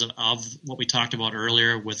because of what we talked about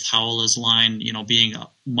earlier with Howell's line, being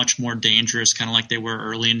much more dangerous, kind of like they were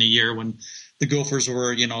early in the year when the Gophers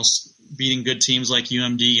were, beating good teams like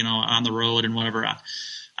UMD, on the road and whatever.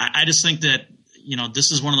 I just think that,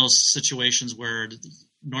 this is one of those situations where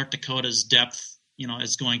North Dakota's depth,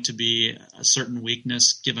 is going to be a certain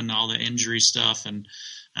weakness given all the injury stuff. And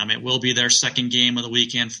it will be their second game of the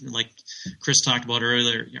weekend. Like Chris talked about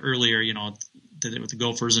earlier, with the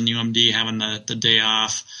Gophers and UMD having the day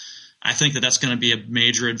off. I think that's going to be a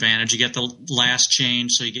major advantage. You get the last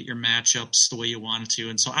change, so you get your matchups the way you want it to.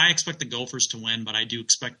 And so I expect the Gophers to win, but I do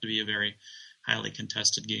expect it to be a very highly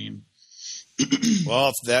contested game.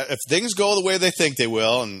 Well, if things go the way they think they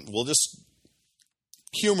will, and we'll just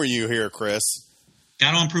humor you here, Chris.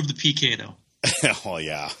 Got to improve the PK, though. Oh,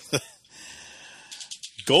 yeah.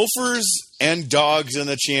 Gophers and Dogs in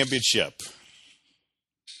the championship.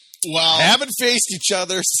 Well, haven't faced each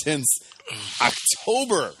other since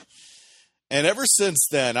October. And ever since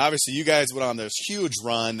then, obviously, you guys went on this huge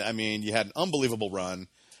run. I mean, you had an unbelievable run.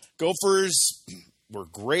 Gophers were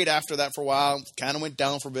great after that for a while. Kind of went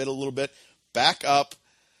down for a little bit. Back up.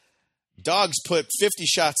 Dogs put 50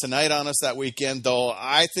 shots a night on us that weekend, though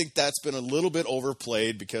I think that's been a little bit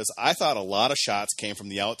overplayed because I thought a lot of shots came from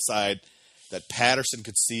the outside that Patterson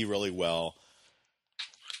could see really well.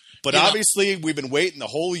 But obviously, we've been waiting the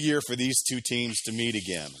whole year for these two teams to meet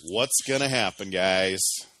again. What's going to happen, guys?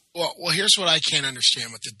 Well, here's what I can't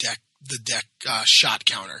understand with the deck shot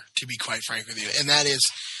counter, to be quite frank with you, and that is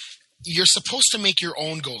you're supposed to make your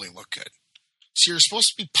own goalie look good. So you're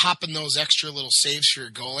supposed to be popping those extra little saves for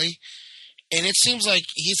your goalie, and it seems like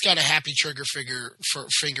he's got a happy trigger finger for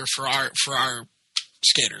our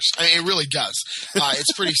skaters. I mean, it really does.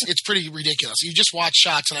 It's pretty ridiculous. You just watch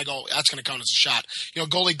shots, and I go, that's going to count as a shot.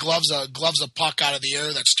 Goalie gloves a puck out of the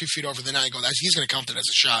air that's 2 feet over the net. I go, he's going to count it as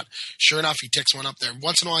a shot. Sure enough, he ticks one up there.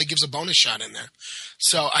 Once in a while, he gives a bonus shot in there.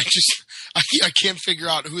 So I can't figure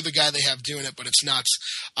out who the guy they have doing it, but it's nuts.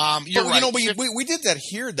 You're right. We did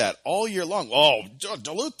that all year long. Oh,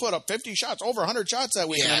 Duluth put up 50 shots, over 100 shots that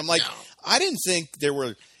weekend. Yeah, and I'm like, no. I didn't think there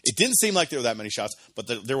were. It didn't seem like there were that many shots, but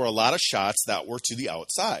there were a lot of shots that were to the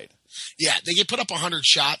outside. Yeah, they get put up 100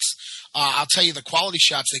 shots. I'll tell you, the quality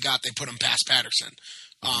shots they got, they put them past Patterson.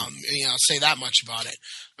 I'll say that much about it.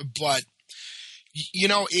 But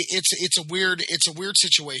it's a weird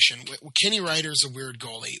situation. Kenny Ryder's a weird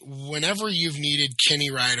goalie. Whenever you've needed Kenny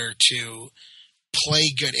Ryder to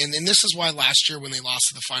play good, and this is why last year when they lost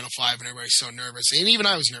to the Final Five and everybody's so nervous, and even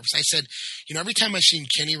I was nervous, I said, every time I've seen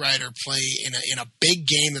Kenny Ryder play in a big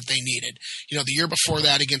game that they needed, the year before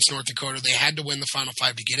that against North Dakota, they had to win the Final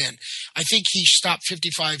Five to get in. I think he stopped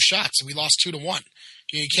 55 shots, and we lost 2-1.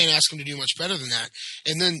 You can't ask him to do much better than that.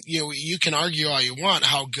 And then, you can argue all you want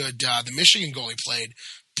how good the Michigan goalie played,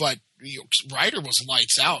 but Ryder was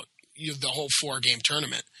lights out the whole 4-game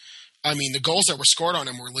tournament. I mean, the goals that were scored on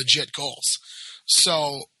him were legit goals.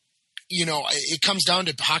 So, it comes down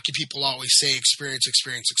to hockey people always say experience.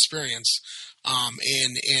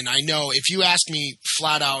 And I know if you ask me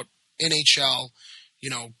flat out NHL,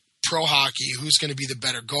 pro hockey, who's going to be the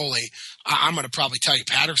better goalie, I'm going to probably tell you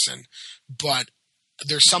Patterson. But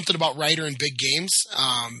there's something about Ryder in big games.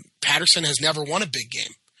 Patterson has never won a big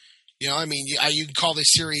game. You can call this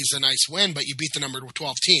series a nice win, but you beat the number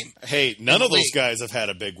 12 team. Hey, none of those guys have had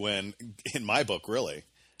a big win in my book, really.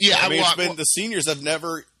 Yeah, the seniors have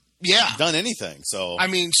never done anything. So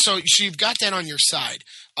so you've got that on your side.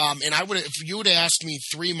 And if you would have asked me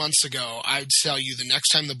 3 months ago, I'd tell you the next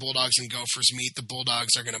time the Bulldogs and Gophers meet, the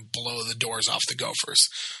Bulldogs are going to blow the doors off the Gophers.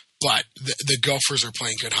 But the Gophers are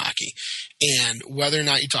playing good hockey. And whether or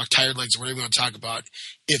not you talk tired legs, whatever you want to talk about,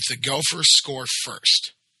 if the Gophers score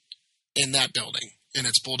first in that building, and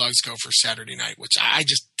it's Bulldogs Gophers Saturday night, which I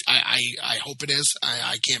hope it is.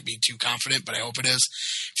 I can't be too confident, but I hope it is.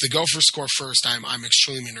 If the Gophers score first, I'm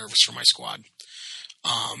extremely nervous for my squad.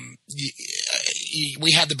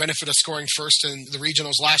 we had the benefit of scoring first in the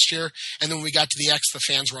regionals last year, and then when we got to the X, the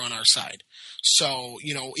fans were on our side. So,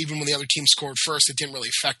 even when the other team scored first, it didn't really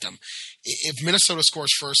affect them. If Minnesota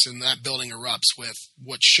scores first and that building erupts with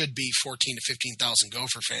what should be 14 to 15,000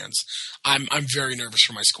 Gopher fans, I'm very nervous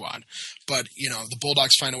for my squad. But, the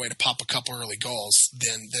Bulldogs find a way to pop a couple early goals,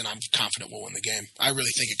 then I'm confident we'll win the game. I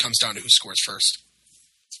really think it comes down to who scores first.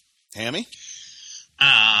 Hammy?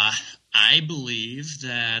 I believe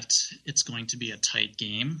that it's going to be a tight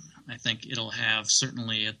game. I think it'll have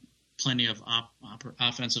certainly plenty of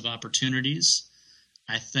offensive opportunities.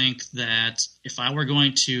 I think that if you're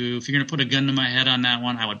going to put a gun to my head on that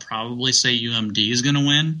one, I would probably say UMD is going to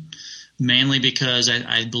win, mainly because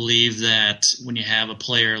I believe that when you have a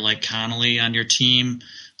player like Connolly on your team,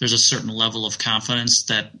 there's a certain level of confidence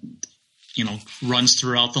that runs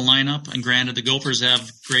throughout the lineup. And granted, the Gophers have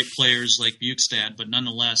great players like Bukestad, but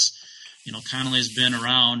nonetheless, Connolly's been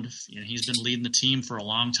around. He's been leading the team for a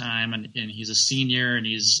long time, and he's a senior, and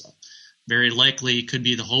he's very likely could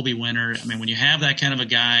be the Hobie winner. I mean, when you have that kind of a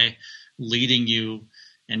guy leading you,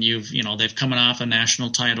 and they've coming off a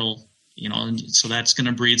national title, so that's going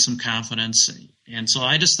to breed some confidence. And so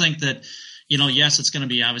I just think that, yes, it's going to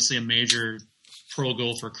be obviously a major pro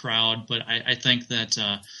Gopher crowd, but I think that,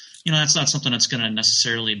 that's not something that's going to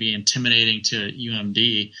necessarily be intimidating to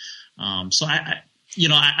UMD. So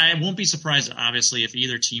I won't be surprised, obviously, if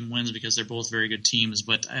either team wins because they're both very good teams.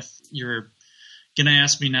 But if you're going to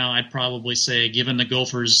ask me now, I'd probably say, given the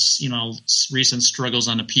Gophers, recent struggles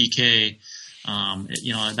on the PK,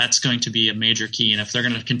 that's going to be a major key. And if they're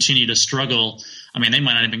going to continue to struggle, I mean, they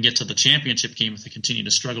might not even get to the championship game if they continue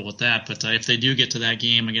to struggle with that. But if they do get to that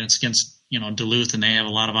game against Duluth, and they have a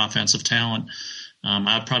lot of offensive talent,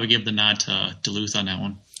 I'd probably give the nod to Duluth on that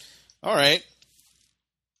one. All right.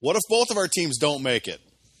 What if both of our teams don't make it?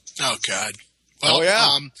 Oh, God. Well,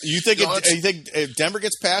 you think if Denver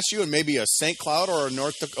gets past you and maybe a St. Cloud or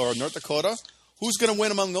North Dakota, who's going to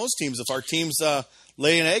win among those teams if our teams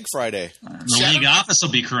lay an egg Friday? The league office will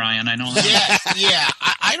be crying. I know that. Yeah.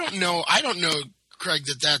 I don't know, Craig,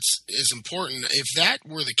 that's as important. If that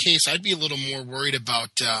were the case, I'd be a little more worried about,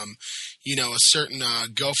 a certain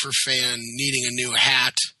Gopher fan needing a new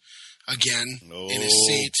hat again in his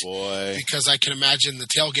seat. Boy. Because I can imagine the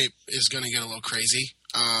tailgate is going to get a little crazy.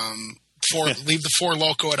 Leave the Four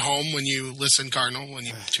Loko at home when you listen, Cardinal, when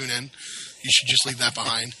you tune in. You should just leave that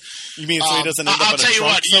behind. You mean so he doesn't end up in a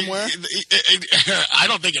trunk somewhere? I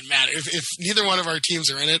don't think it matters. If neither one of our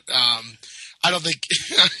teams are in it, I don't think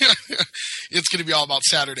it's going to be all about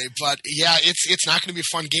Saturday. But, yeah, it's not going to be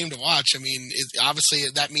a fun game to watch. I mean, obviously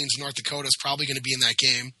that means North Dakota is probably going to be in that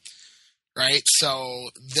game, right? So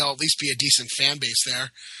there'll at least be a decent fan base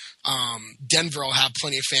there. Denver will have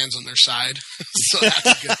plenty of fans on their side, so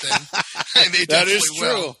that's a good thing. And they that is true.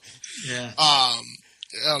 Will. Yeah.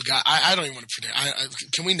 Oh God, I don't even want to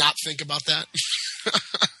predict. Can we not think about that?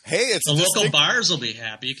 Hey, it's the local bars will be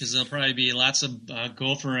happy because there'll probably be lots of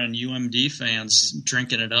Gopher and UMD fans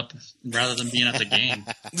drinking it up rather than being at the game.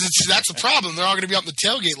 That's the problem. They're all going to be out in the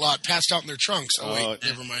tailgate lot, passed out in their trunks. Oh, wait,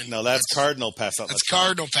 never mind. No, that's Cardinal passed out. That's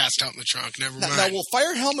Cardinal passed out in the trunk. Never mind. Now, will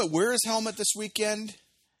Fire Helmet wear his helmet this weekend,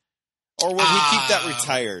 or will he keep that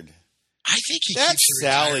retired? I think he that's keeps it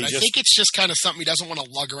Sally. I think it's just kind of something he doesn't want to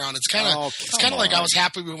lug around. It's kind of like I was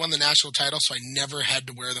happy we won the national title, so I never had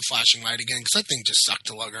to wear the flashing light again because that thing just sucked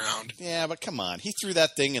to lug around. Yeah, but come on, he threw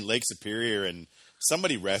that thing in Lake Superior and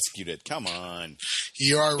somebody rescued it. Come on,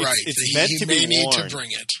 you are right. It's meant to be worn. Need to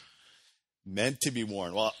bring it. Meant to be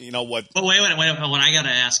worn. Well, you know what? But wait. What I got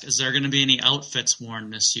to ask, is there going to be any outfits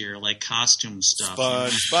worn this year, like costume stuff?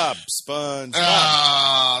 SpongeBob.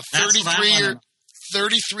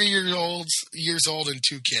 33 years old and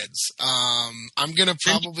 2 kids. I'm gonna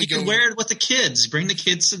probably go. You can wear it with the kids. Bring the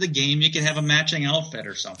kids to the game. You can have a matching outfit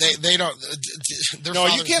or something. They don't. No,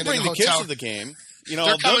 you can't bring the kids to the game.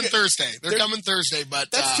 They're coming Thursday. They're coming Thursday, but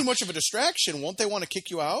that's too much of a distraction. Won't they want to kick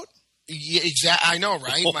you out? Yeah, exactly. I know,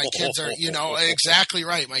 right? My kids are, exactly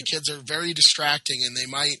right. My kids are very distracting, and they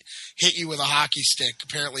might hit you with a hockey stick.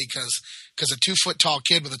 Apparently, because a 2-foot tall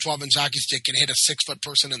kid with a 12-inch hockey stick can hit a 6-foot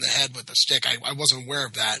person in the head with a stick. I wasn't aware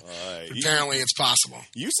of that. Apparently, it's possible.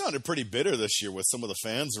 You sounded pretty bitter this year with some of the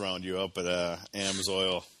fans around you up at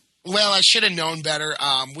Amsoil. Well, I should have known better.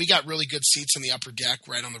 We got really good seats in the upper deck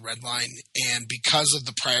right on the red line, and because of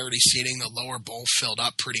the priority seating, the lower bowl filled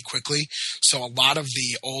up pretty quickly. So a lot of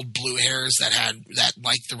the old blue hairs that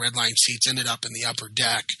liked the red line seats ended up in the upper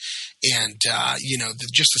deck, and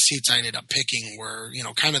just the seats I ended up picking were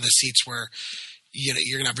kind of the seats where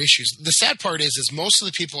you're going to have issues. The sad part is most of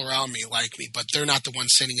the people around me like me, but they're not the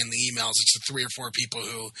ones sending in the emails. It's the 3 or 4 people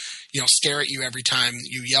who, stare at you every time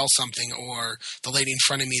you yell something, or the lady in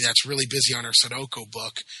front of me that's really busy on her Sudoku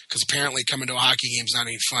book, because apparently coming to a hockey game is not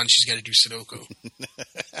any fun. She's got to do Sudoku.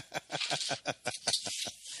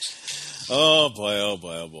 Oh, boy, oh,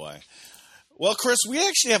 boy, oh, boy. Well, Chris, we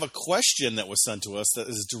actually have a question that was sent to us that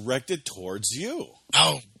is directed towards you.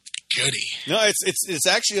 Oh, goody. No, it's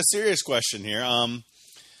actually a serious question here.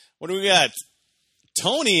 What do we got?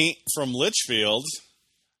 Tony from Litchfield.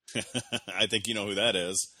 I think you know who that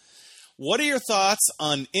is. What are your thoughts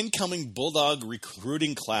on incoming Bulldog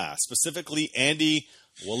recruiting class, specifically Andy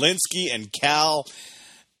Walensky and Cal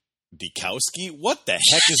Dikowski? What the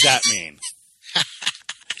heck does that mean?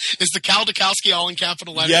 Is the Cal Dikowski all in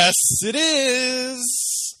capital letters? Yes, it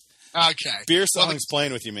is. Okay. Beer song's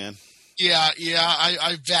playing with you, man. Yeah,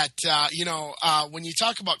 I bet. When you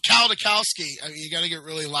talk about Cal Dikowski, I mean, you got to get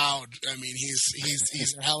really loud. I mean,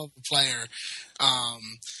 he's a hell of a player.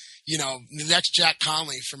 The next Jack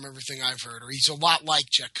Conley, from everything I've heard, or he's a lot like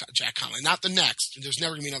Jack Conley. Not the next. There's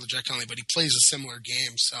never going to be another Jack Conley, but he plays a similar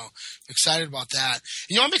game. So I'm excited about that.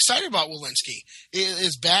 I'm excited about Walensky.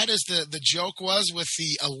 As bad as the joke was with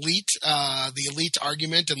the elite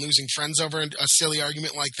argument and losing friends over a silly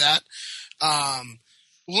argument like that,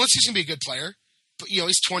 Walensky's going to be a good player. But,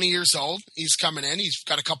 he's 20 years old. He's coming in. He's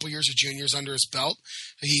got a couple years of juniors under his belt.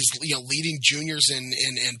 He's, leading juniors in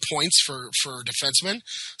points for defensemen.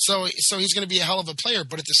 So he's going to be a hell of a player.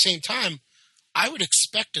 But at the same time, I would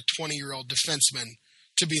expect a 20-year-old defenseman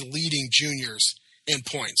to be leading juniors in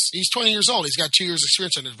points. He's 20 years old. He's got 2 years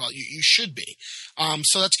experience under his belt. You should be.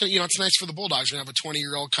 So that's going to, it's nice for the Bulldogs. We're going to have a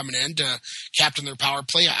 20-year-old coming in to captain their power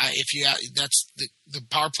play. The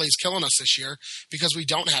power play is killing us this year because we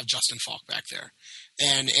don't have Justin Falk back there.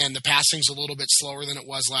 And the passing's a little bit slower than it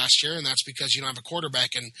was last year, and that's because you don't have a quarterback.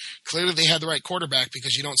 And clearly they had the right quarterback,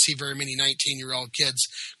 because you don't see very many 19-year-old kids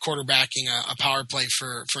quarterbacking a power play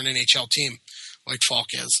for an NHL team like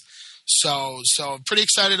Falk is. So pretty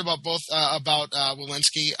excited about both about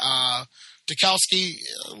Walensky. Dikowski,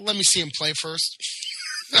 let me see him play first.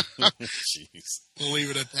 Jeez. We'll leave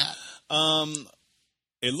it at that.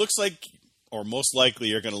 It looks like, or most likely,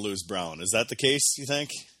 you're going to lose Brown. Is that the case, you think?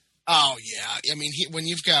 Oh yeah, I mean, when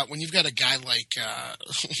you've got a guy like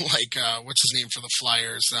what's his name for the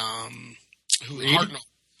Flyers,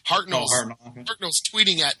 Hartnell's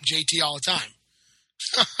tweeting at JT all the time.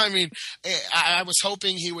 I mean, I was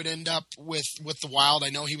hoping he would end up with the Wild. I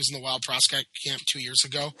know he was in the Wild prospect camp 2 years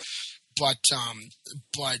ago, but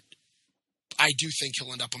I do think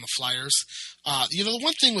he'll end up on the Flyers. The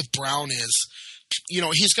one thing with Brown is,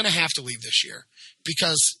 he's going to have to leave this year,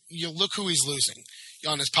 because look who he's losing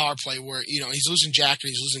on his power play, where, he's losing Jack and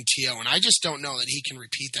he's losing T.O., and I just don't know that he can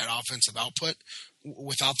repeat that offensive output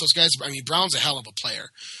without those guys. I mean, Brown's a hell of a player,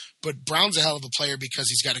 but Brown's a hell of a player because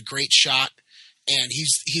he's got a great shot, and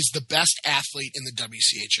he's the best athlete in the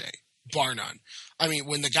WCHA, bar none. I mean,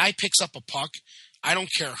 when the guy picks up a puck, I don't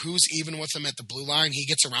care who's even with him at the blue line, he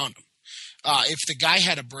gets around him. If the guy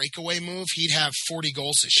had a breakaway move, he'd have 40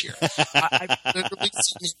 goals this year. I've literally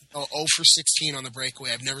seen him go 0 for 16 on the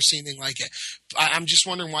breakaway. I've never seen anything like it. I'm just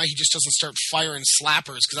wondering why he just doesn't start firing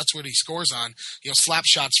slappers, because that's what he scores on. Slap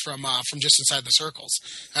shots from just inside the circles.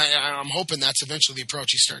 I'm hoping that's eventually the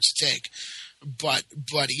approach he starts to take. But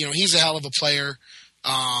he's a hell of a player.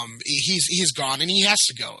 He's gone, and he has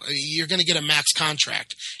to go. You're going to get a max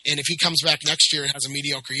contract, and if he comes back next year and has a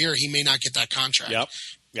mediocre year, he may not get that contract. Yep.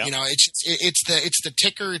 It's the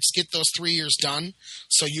ticker. It's get those 3 years done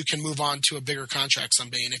so you can move on to a bigger contract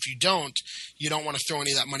someday. And if you don't want to throw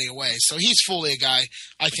any of that money away. So he's fully a guy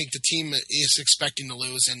I think the team is expecting to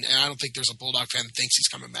lose, and I don't think there's a Bulldog fan that thinks he's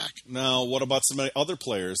coming back. Now, what about some other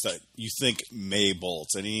players that you think may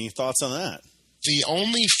bolt? Any thoughts on that? The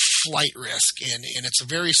only flight risk, and it's a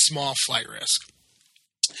very small flight risk,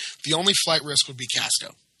 the only flight risk would be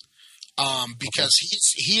Casco. Because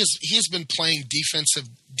he has been playing defensive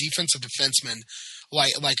defenseman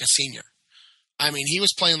like a senior. I mean, he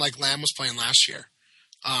was playing like Lamb was playing last year.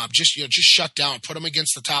 Just shut down, put him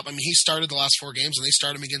against the top. I mean, he started the last 4 games, and they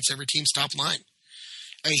started him against every team's top line.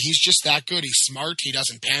 I mean, he's just that good. He's smart. He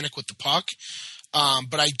doesn't panic with the puck.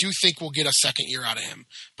 But I do think we'll get a second year out of him.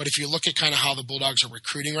 But if you look at kind of how the Bulldogs are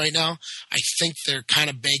recruiting right now, I think they're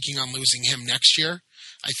kind of banking on losing him next year.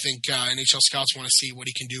 I think NHL scouts want to see what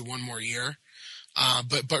he can do one more year.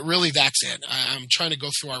 But really, that's it. I'm trying to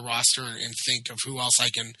go through our roster and think of who else I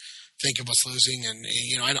can think of us losing. And,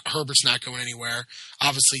 Herbert's not going anywhere.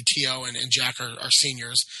 Obviously, T.O. and Jack are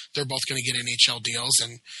seniors. They're both going to get NHL deals.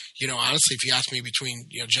 And, honestly, if you ask me between,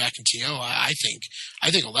 Jack and T.O., I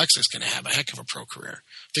think Alexis going to have a heck of a pro career.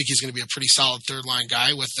 I think he's going to be a pretty solid third-line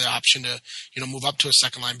guy with the option to, move up to a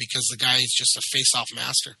second line because the guy is just a face-off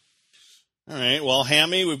master. All right. Well,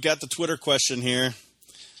 Hammy, we've got the Twitter question here.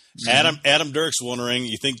 Adam Dirk's wondering,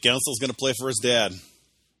 you think Gensel's going to play for his dad?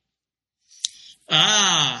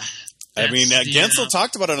 Gensel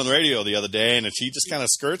talked about it on the radio the other day, and he just kind of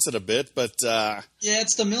skirts it a bit. But yeah,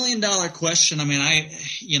 it's the $1 million question. I mean,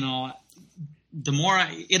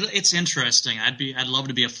 it's interesting. I'd love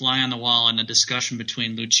to be a fly on the wall in a discussion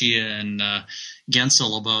between Lucia and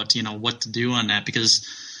Gensel about what to do on that, because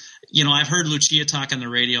I've heard Lucia talk on the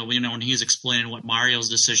radio. When he was explaining what Mario's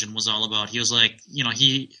decision was all about, he was like,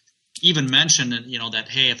 he even mentioned that,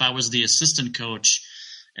 hey, if I was the assistant coach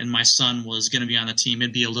and my son was going to be on the team,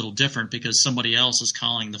 it'd be a little different because somebody else is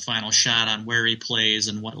calling the final shot on where he plays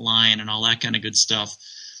and what line and all that kind of good stuff.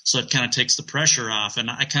 So it kind of takes the pressure off. And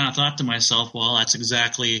I kind of thought to myself, well, that's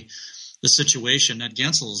exactly the situation that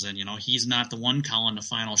Gensel's in. He's not the one calling the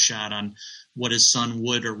final shot on what his son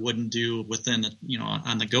would or wouldn't do within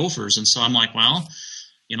on the Gophers. And so I'm like, well,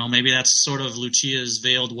 maybe that's sort of Lucia's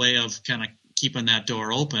veiled way of kind of keeping that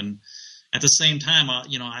door open. At the same time,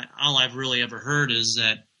 all I've really ever heard is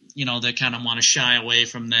that, they kind of want to shy away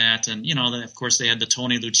from that. And, that of course they had the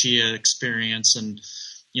Tony Lucia experience. And,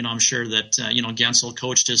 I'm sure that, Gensel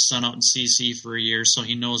coached his son out in CC for a year, so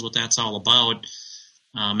he knows what that's all about.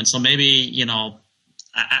 And so maybe,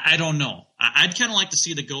 I don't know. I'd kind of like to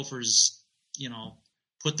see the Gophers,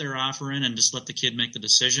 put their offer in and just let the kid make the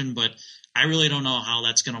decision. But I really don't know how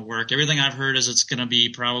that's going to work. Everything I've heard is it's going to be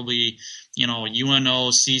probably,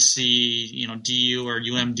 UNO, CC, DU or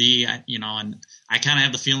UMD, and I kind of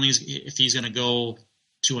have the feelings if he's going to go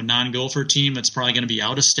to a non-Gopher team, it's probably going to be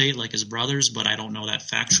out of state like his brothers, but I don't know that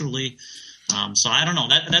factually. So I don't know.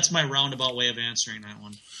 That's my roundabout way of answering that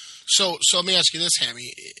one. So let me ask you this,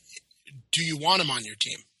 Hammy. Do you want him on your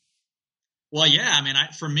team? Well, yeah. I mean,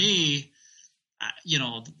 for me,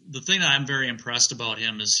 the thing that I'm very impressed about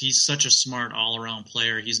him is he's such a smart all-around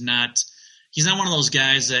player. He's not one of those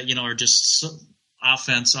guys that, are just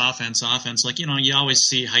offense. Like, you always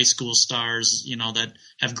see high school stars, that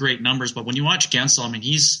have great numbers. But when you watch Gensel, I mean,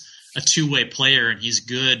 he's a two-way player and he's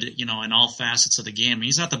good, in all facets of the game. I mean,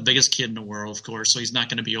 he's not the biggest kid in the world, of course, so he's not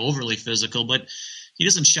going to be overly physical, but he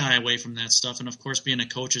doesn't shy away from that stuff. And of course, being a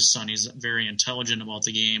coach's son, he's very intelligent about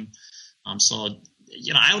the game. So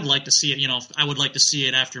I would like to see it, I would like to see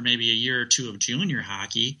it after maybe a year or two of junior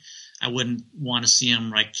hockey. I wouldn't want to see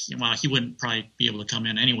him he wouldn't probably be able to come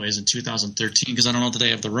in anyways in 2013 because I don't know that they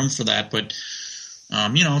have the room for that. But,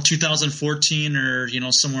 2014 or,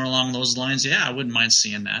 somewhere along those lines, yeah, I wouldn't mind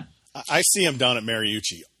seeing that. I see him down at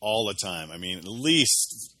Mariucci all the time. I mean, at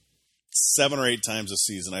least 7 or 8 times a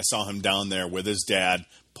season I saw him down there with his dad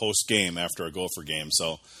post-game after a Gopher game.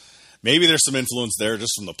 So maybe there's some influence there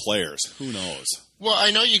just from the players. Who knows? Well,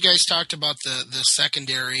 I know you guys talked about the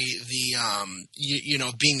secondary, being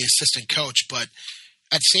the assistant coach, but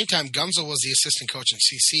at the same time, Gumzel was the assistant coach in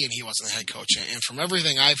CC and he wasn't the head coach. And from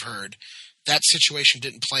everything I've heard, that situation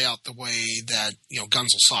didn't play out the way that,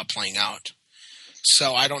 Gumzel saw it playing out.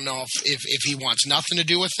 So I don't know if he wants nothing to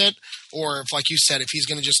do with it or if, like you said, if he's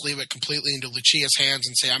going to just leave it completely into Lucia's hands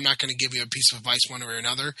and say, I'm not going to give you a piece of advice one way or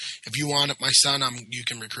another. If you want it, my son, you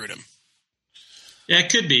can recruit him. Yeah,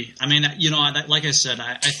 it could be. I mean, like I said,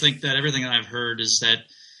 I think that everything that I've heard is that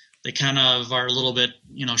they kind of are a little bit,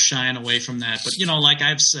 shying away from that. But, like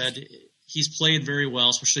I've said, he's played very well,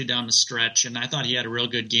 especially down the stretch. And I thought he had a real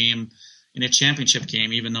good game in a championship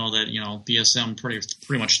game, even though that, BSM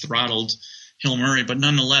pretty much throttled Hill Murray. But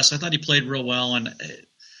nonetheless, I thought he played real well. And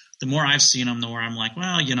the more I've seen him, the more I'm like,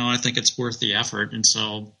 well, I think it's worth the effort. And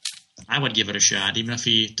so I would give it a shot, even if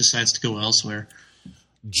he decides to go elsewhere.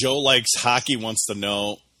 Joe Likes Hockey wants to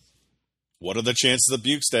know, what are the chances that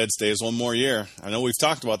Bukestad stays one more year? I know we've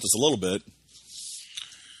talked about this a little bit.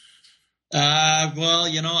 Well,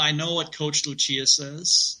 I know what Coach Lucia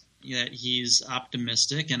says, that he's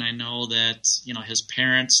optimistic, and I know that, his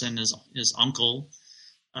parents and his uncle,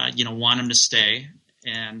 want him to stay.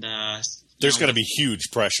 And there's going to be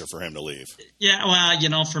huge pressure for him to leave. Yeah,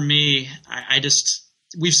 well, for me, I just...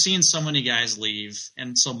 We've seen so many guys leave,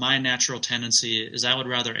 and so my natural tendency is I would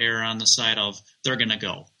rather err on the side of they're going to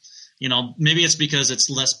go. Maybe it's because it's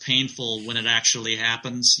less painful when it actually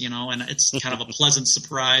happens, and it's kind of a pleasant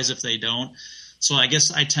surprise if they don't. So I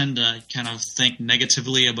guess I tend to kind of think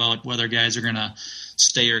negatively about whether guys are going to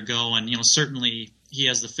stay or go. And, certainly he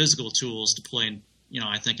has the physical tools to play,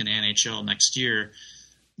 I think in the NHL next year.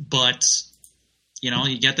 but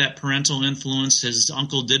you get that parental influence. His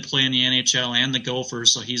uncle did play in the NHL and the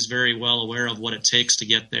Gophers, so he's very well aware of what it takes to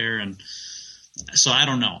get there. And so I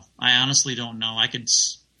don't know. I honestly don't know.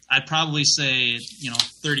 I'd probably say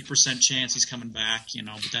 30% chance he's coming back.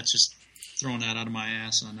 But that's just throwing that out of my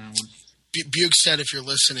ass on that one. Buke said, if you're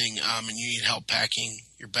listening and you need help packing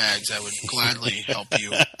your bags, I would gladly help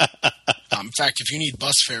you. In fact, if you need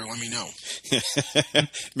bus fare, let me know.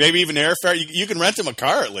 Maybe even airfare. You can rent him a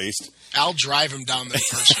car at least. I'll drive him down there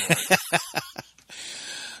personally.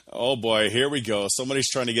 Oh, boy. Here we go. Somebody's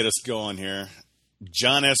trying to get us going here.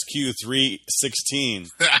 John SQ316.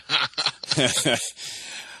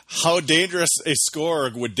 How dangerous a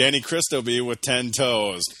scorer would Danny Cristo be with 10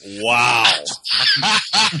 toes? Wow.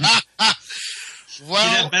 Well,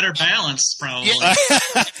 he'd have better balance, probably. Yeah.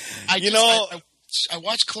 I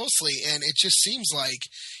watch closely, and it just seems like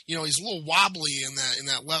he's a little wobbly in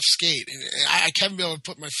that left skate, and I can't be able to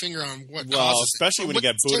put my finger on what causes especially it. when he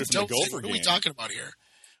got booted from the Gopher game. What are we talking about here?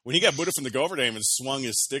 When he got booted from the Gopher game and swung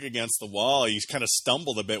his stick against the wall, he kind of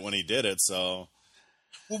stumbled a bit when he did it. So,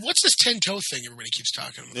 well, what's this 10-toe thing everybody keeps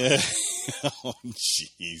talking about? Oh,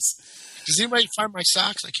 jeez. Does anybody find my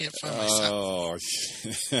socks? I can't find my socks.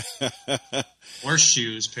 Or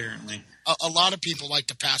shoes, apparently. A lot of people like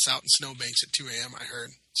to pass out in snowbanks at 2 a.m., I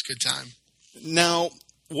heard. It's a good time. Now,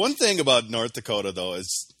 one thing about North Dakota, though,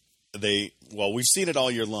 is we've seen it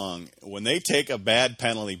all year long. When they take a bad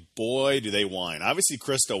penalty, boy, do they whine. Obviously,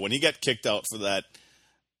 Cristo, when he got kicked out for that,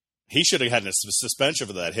 he should have had a suspension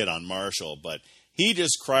for that hit on Marshall, but he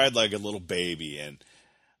just cried like a little baby. And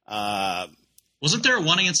wasn't there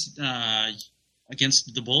one against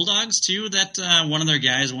the Bulldogs, too, that one of their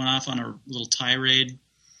guys went off on a little tirade?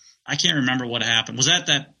 I can't remember what happened. Was that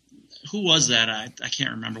who was that? I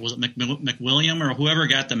can't remember. Was it McWilliam or whoever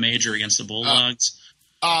got the major against the Bulldogs?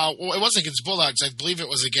 Well, it wasn't against Bulldogs. I believe it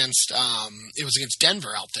was against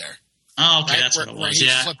Denver out there. Oh, okay, right? that's what it was. Where he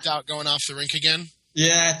flipped out going off the rink again.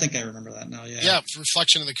 Yeah, I think I remember that now. Yeah. Yeah,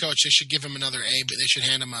 reflection of the coach. They should give him another A, but they should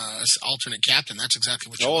hand him an alternate captain. That's exactly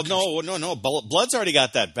what you're looking for. No. Blood's already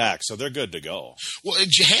got that back, so they're good to go. Well,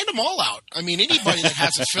 you hand them all out. I mean, anybody that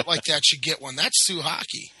has a fit like that should get one. That's Sioux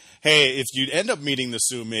hockey. Hey, if you end up meeting the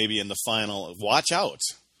Sioux maybe in the final, watch out.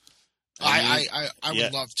 I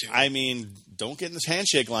would love to. I mean, don't get in this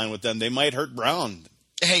handshake line with them. They might hurt Brown.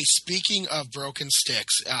 Hey, speaking of broken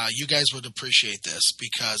sticks, you guys would appreciate this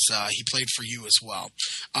because he played for you as well.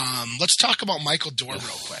 Let's talk about Michael Dorr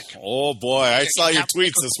real quick. Oh, boy. I saw your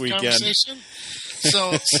tweets this weekend.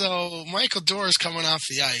 So Michael Dorr is coming off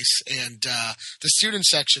the ice, and the student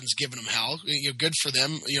section's giving him hell. Good for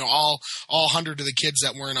them. All 100 of the kids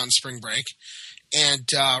that weren't on spring break. And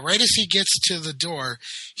right as he gets to the door,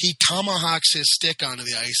 he tomahawks his stick onto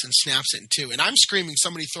the ice and snaps it in two. And I'm screaming,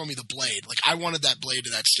 somebody throw me the blade. Like, I wanted that blade to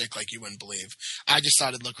that stick like you wouldn't believe. I just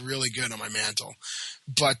thought it'd look really good on my mantle.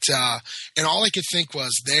 But and all I could think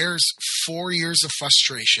was, there's 4 years of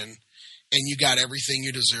frustration, and you got everything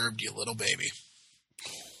you deserved, you little baby.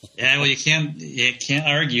 Yeah, well, you can't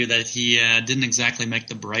argue that he didn't exactly make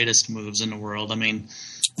the brightest moves in the world. I mean,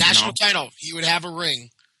 national title, he would have a ring.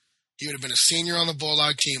 He would have been a senior on the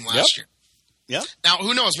Bulldog team last year. Yep. Now,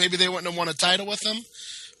 who knows? Maybe they wouldn't have won a title with him,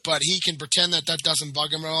 but he can pretend that doesn't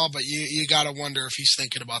bug him at all. But you got to wonder if he's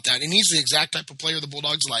thinking about that. And he's the exact type of player the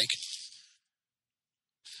Bulldogs like.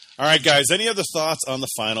 All right, guys. Any other thoughts on the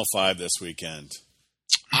Final Five this weekend?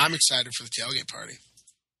 I'm excited for the tailgate party.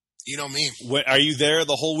 You know me. Are you there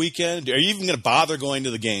the whole weekend? Are you even going to bother going to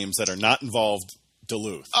the games that are not involved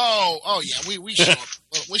Duluth? Oh yeah, we show up.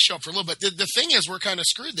 We show up for a little bit. The thing is, we're kind of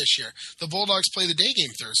screwed this year. The Bulldogs play the day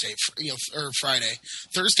game Thursday, or Friday.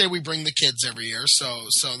 Thursday we bring the kids every year, so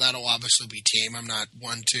that'll obviously be team. I'm not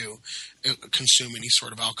one to consume any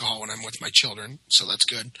sort of alcohol when I'm with my children, so that's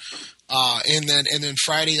good. And then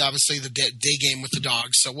Friday, obviously the day game with the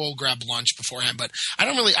dogs. So we'll grab lunch beforehand. But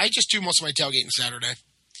I just do most of my tailgating Saturday,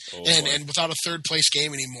 and without a third place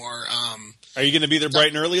game anymore. Are you going to be there bright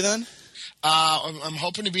and early then? I'm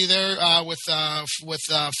hoping to be there with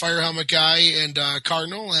Fire Helmet Guy and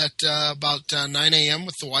Cardinal at about 9 a.m.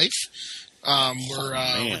 with the wife.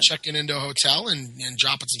 We're checking into a hotel and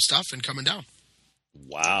dropping some stuff and coming down.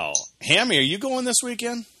 Wow. Hammy, are you going this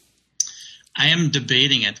weekend? I am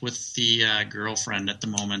debating it with the girlfriend at the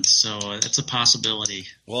moment, so it's a possibility.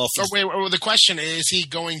 Well, the question is he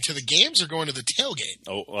going to the games or going to the tailgate?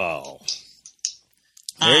 Oh.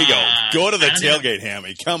 There you go. Go to the tailgate,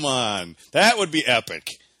 Hammy. Come on. That would be epic.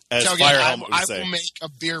 As tailgate, Fire Helmet would say. I will make a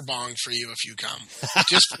beer bong for you if you come.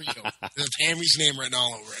 Just for you. There's Hammy's name written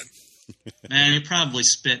all over it. Man, you're probably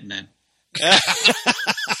spitting it.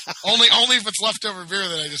 Only if it's leftover beer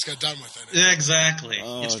that I just got done with it. Yeah, exactly.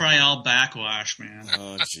 It's probably all backwash, man.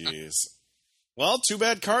 Oh, jeez. Well, too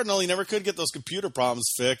bad, Cardinal. He never could get those computer problems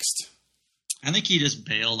fixed. I think he just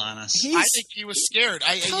bailed on us. I think he was scared.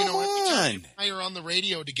 Every time on. I are on the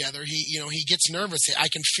radio together, he gets nervous. I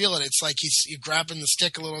can feel it. It's like he's grabbing the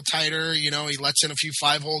stick a little tighter. He lets in a few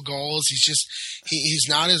 5-hole goals. He's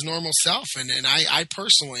not his normal self. And I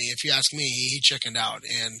personally, if you ask me, he chickened out.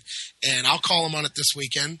 And I'll call him on it this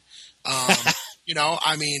weekend. I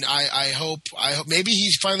hope maybe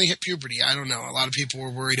he's finally hit puberty. I don't know. A lot of people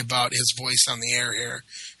were worried about his voice on the air here,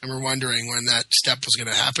 and we're wondering when that step was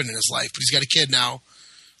going to happen in his life. But he's got a kid now.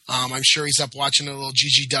 I'm sure he's up watching a little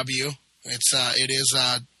GGW. It is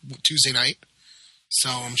Tuesday night, so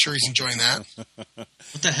I'm sure he's enjoying that.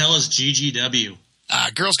 What the hell is GGW?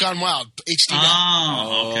 Girls Gone Wild. HD.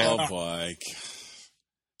 Oh, okay. Oh boy.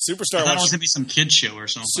 Superstar. I thought it was gonna be some kid show or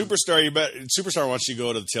something. Superstar wants you to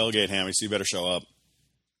go to the tailgate, Hammy, so you better show up.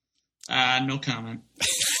 No comment.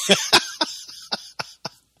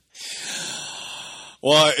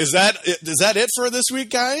 Well, is that it for this week,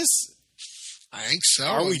 guys? I think so.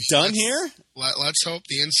 Are we done here? Let's hope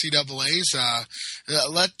the NCAA's.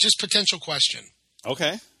 Just potential question.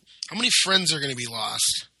 Okay. How many friends are going to be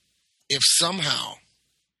lost if somehow?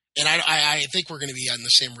 And I think we're going to be in the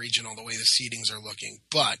same regional the way the seedings are looking.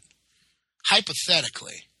 But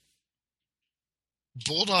hypothetically,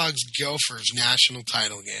 Bulldogs Gophers national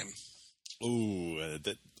title game. Ooh,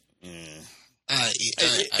 It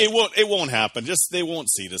it won't happen. Just they won't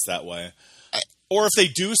seed us that way. Or if they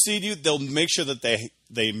do seed you, they'll make sure that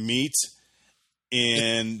they meet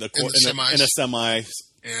in the semis. In a semi.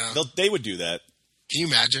 Yeah, they would do that. Can you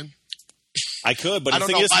imagine? I could, but the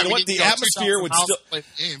thing is, you know what? The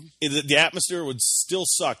atmosphere would still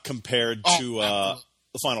suck compared to the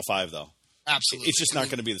Final Five, though. Absolutely, it's just not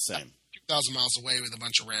going to be the same. 2,000 miles away with a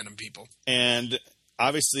bunch of random people, and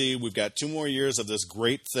obviously we've got 2 more years of this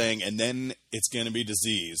great thing, and then it's going to be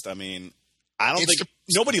diseased. I mean, I don't think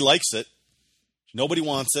nobody likes it, nobody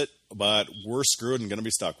wants it, but we're screwed and going to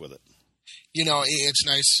be stuck with it. It's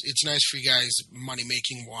nice. It's nice for you guys, money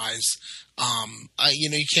making wise.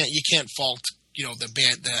 You can't fault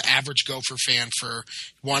the average Gopher fan for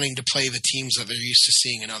wanting to play the teams that they're used to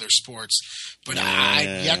seeing in other sports. But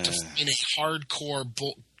I've yet to find a hardcore,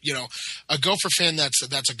 a Gopher fan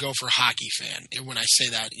that's a Gopher hockey fan. And when I say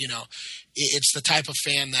that, it's the type of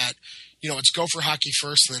fan that. It's Gopher hockey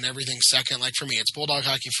first and then everything second. Like for me, it's Bulldog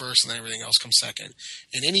hockey first and then everything else comes second.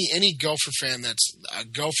 And any Gopher fan that's a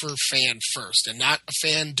Gopher fan first and not a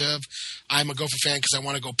fan of I'm a Gopher fan because I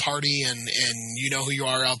want to go party and you know who you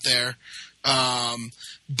are out there.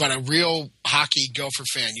 But a real hockey Gopher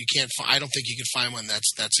fan, I don't think you can find one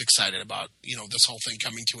that's excited about, this whole thing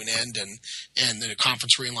coming to an end and the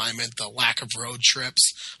conference realignment, the lack of road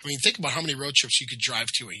trips. I mean, think about how many road trips you could drive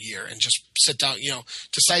to a year and just sit down,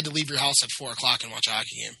 decide to leave your house at 4:00 and watch a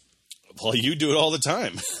hockey game. Well, you do it all the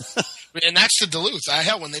time. And that's to Duluth.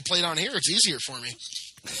 When they play down here, it's easier for me.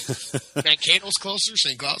 Mankato's closer,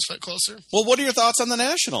 St. Cloud's closer. Well, what are your thoughts on the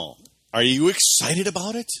National? Are you excited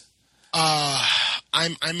about it?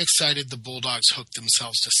 I'm excited the Bulldogs hooked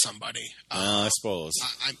themselves to somebody. I suppose.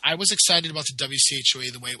 I was excited about the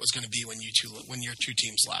WCHA the way it was going to be when your two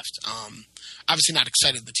teams left. Obviously not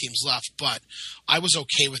excited the teams left, but I was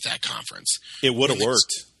okay with that conference. It would have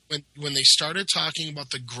worked. When they started talking about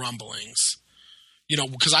the grumblings,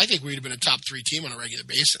 because I think we'd have been a top 3 team on a regular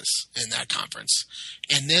basis in that conference.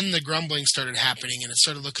 And then the grumbling started happening, and it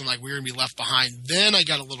started looking like we were going to be left behind. Then I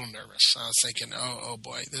got a little nervous. I was thinking, oh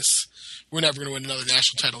boy, we're never going to win another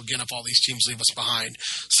national title again if all these teams leave us behind.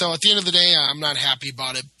 So at the end of the day, I'm not happy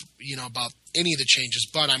about it, about any of the changes,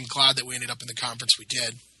 but I'm glad that we ended up in the conference we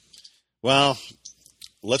did. Well,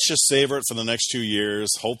 let's just savor it for the next 2 years.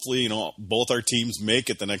 Hopefully, both our teams make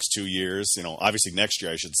it the next 2 years. Obviously next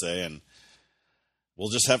year, I should say, and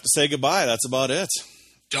we'll just have to say goodbye. That's about it.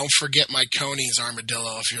 Don't forget my Coney's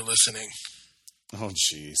armadillo if you're listening. Oh,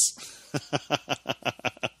 jeez.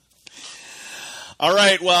 All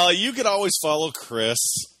right. Well, you can always follow Chris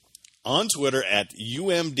on Twitter at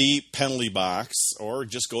UMD Penalty Box, or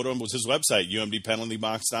just go to his website,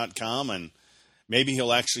 umdpenaltybox.com, and maybe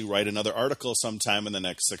he'll actually write another article sometime in the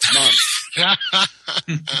next 6 months.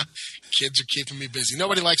 Kids are keeping me busy.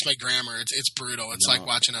 Nobody likes my grammar. It's brutal. It's like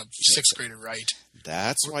watching a 6th grader write.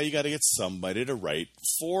 That's why you got to get somebody to write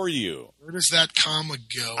for you. Where does that comma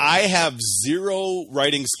go? I have 0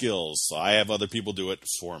 writing skills, so I have other people do it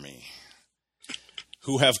for me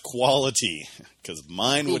who have quality, because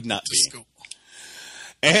mine would not be.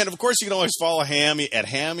 And, of course, you can always follow Hammy at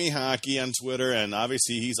Hammy Hockey on Twitter, and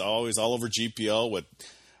obviously he's always all over GPL with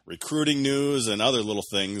recruiting news, and other little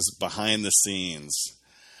things behind the scenes.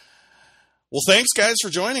 Well, thanks, guys, for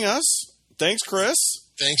joining us. Thanks, Chris.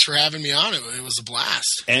 Thanks for having me on. It was a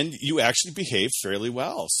blast. And you actually behaved fairly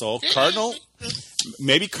well. So Cardinal,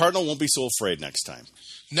 maybe Cardinal won't be so afraid next time.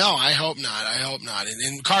 No, I hope not.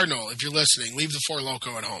 And Cardinal, if you're listening, leave the Four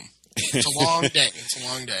Loko at home. It's a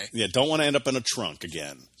long day. Yeah, don't want to end up in a trunk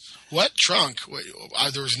again. What trunk?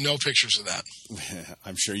 There was no pictures of that.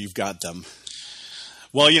 I'm sure you've got them.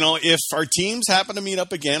 Well, if our teams happen to meet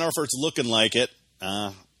up again, or if it's looking like it,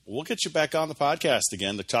 we'll get you back on the podcast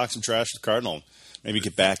again to talk some trash with Cardinal. Maybe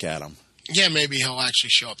get back at him. Yeah, maybe he'll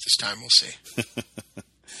actually show up this time. We'll see.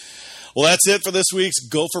 Well, that's it for this week's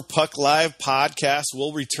Gopher Puck Live podcast.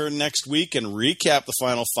 We'll return next week and recap the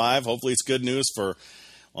Final Five. Hopefully it's good news for,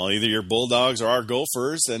 either your Bulldogs or our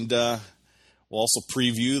Gophers. And we'll also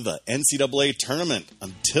preview the NCAA tournament.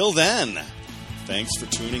 Until then, thanks for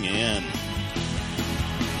tuning in.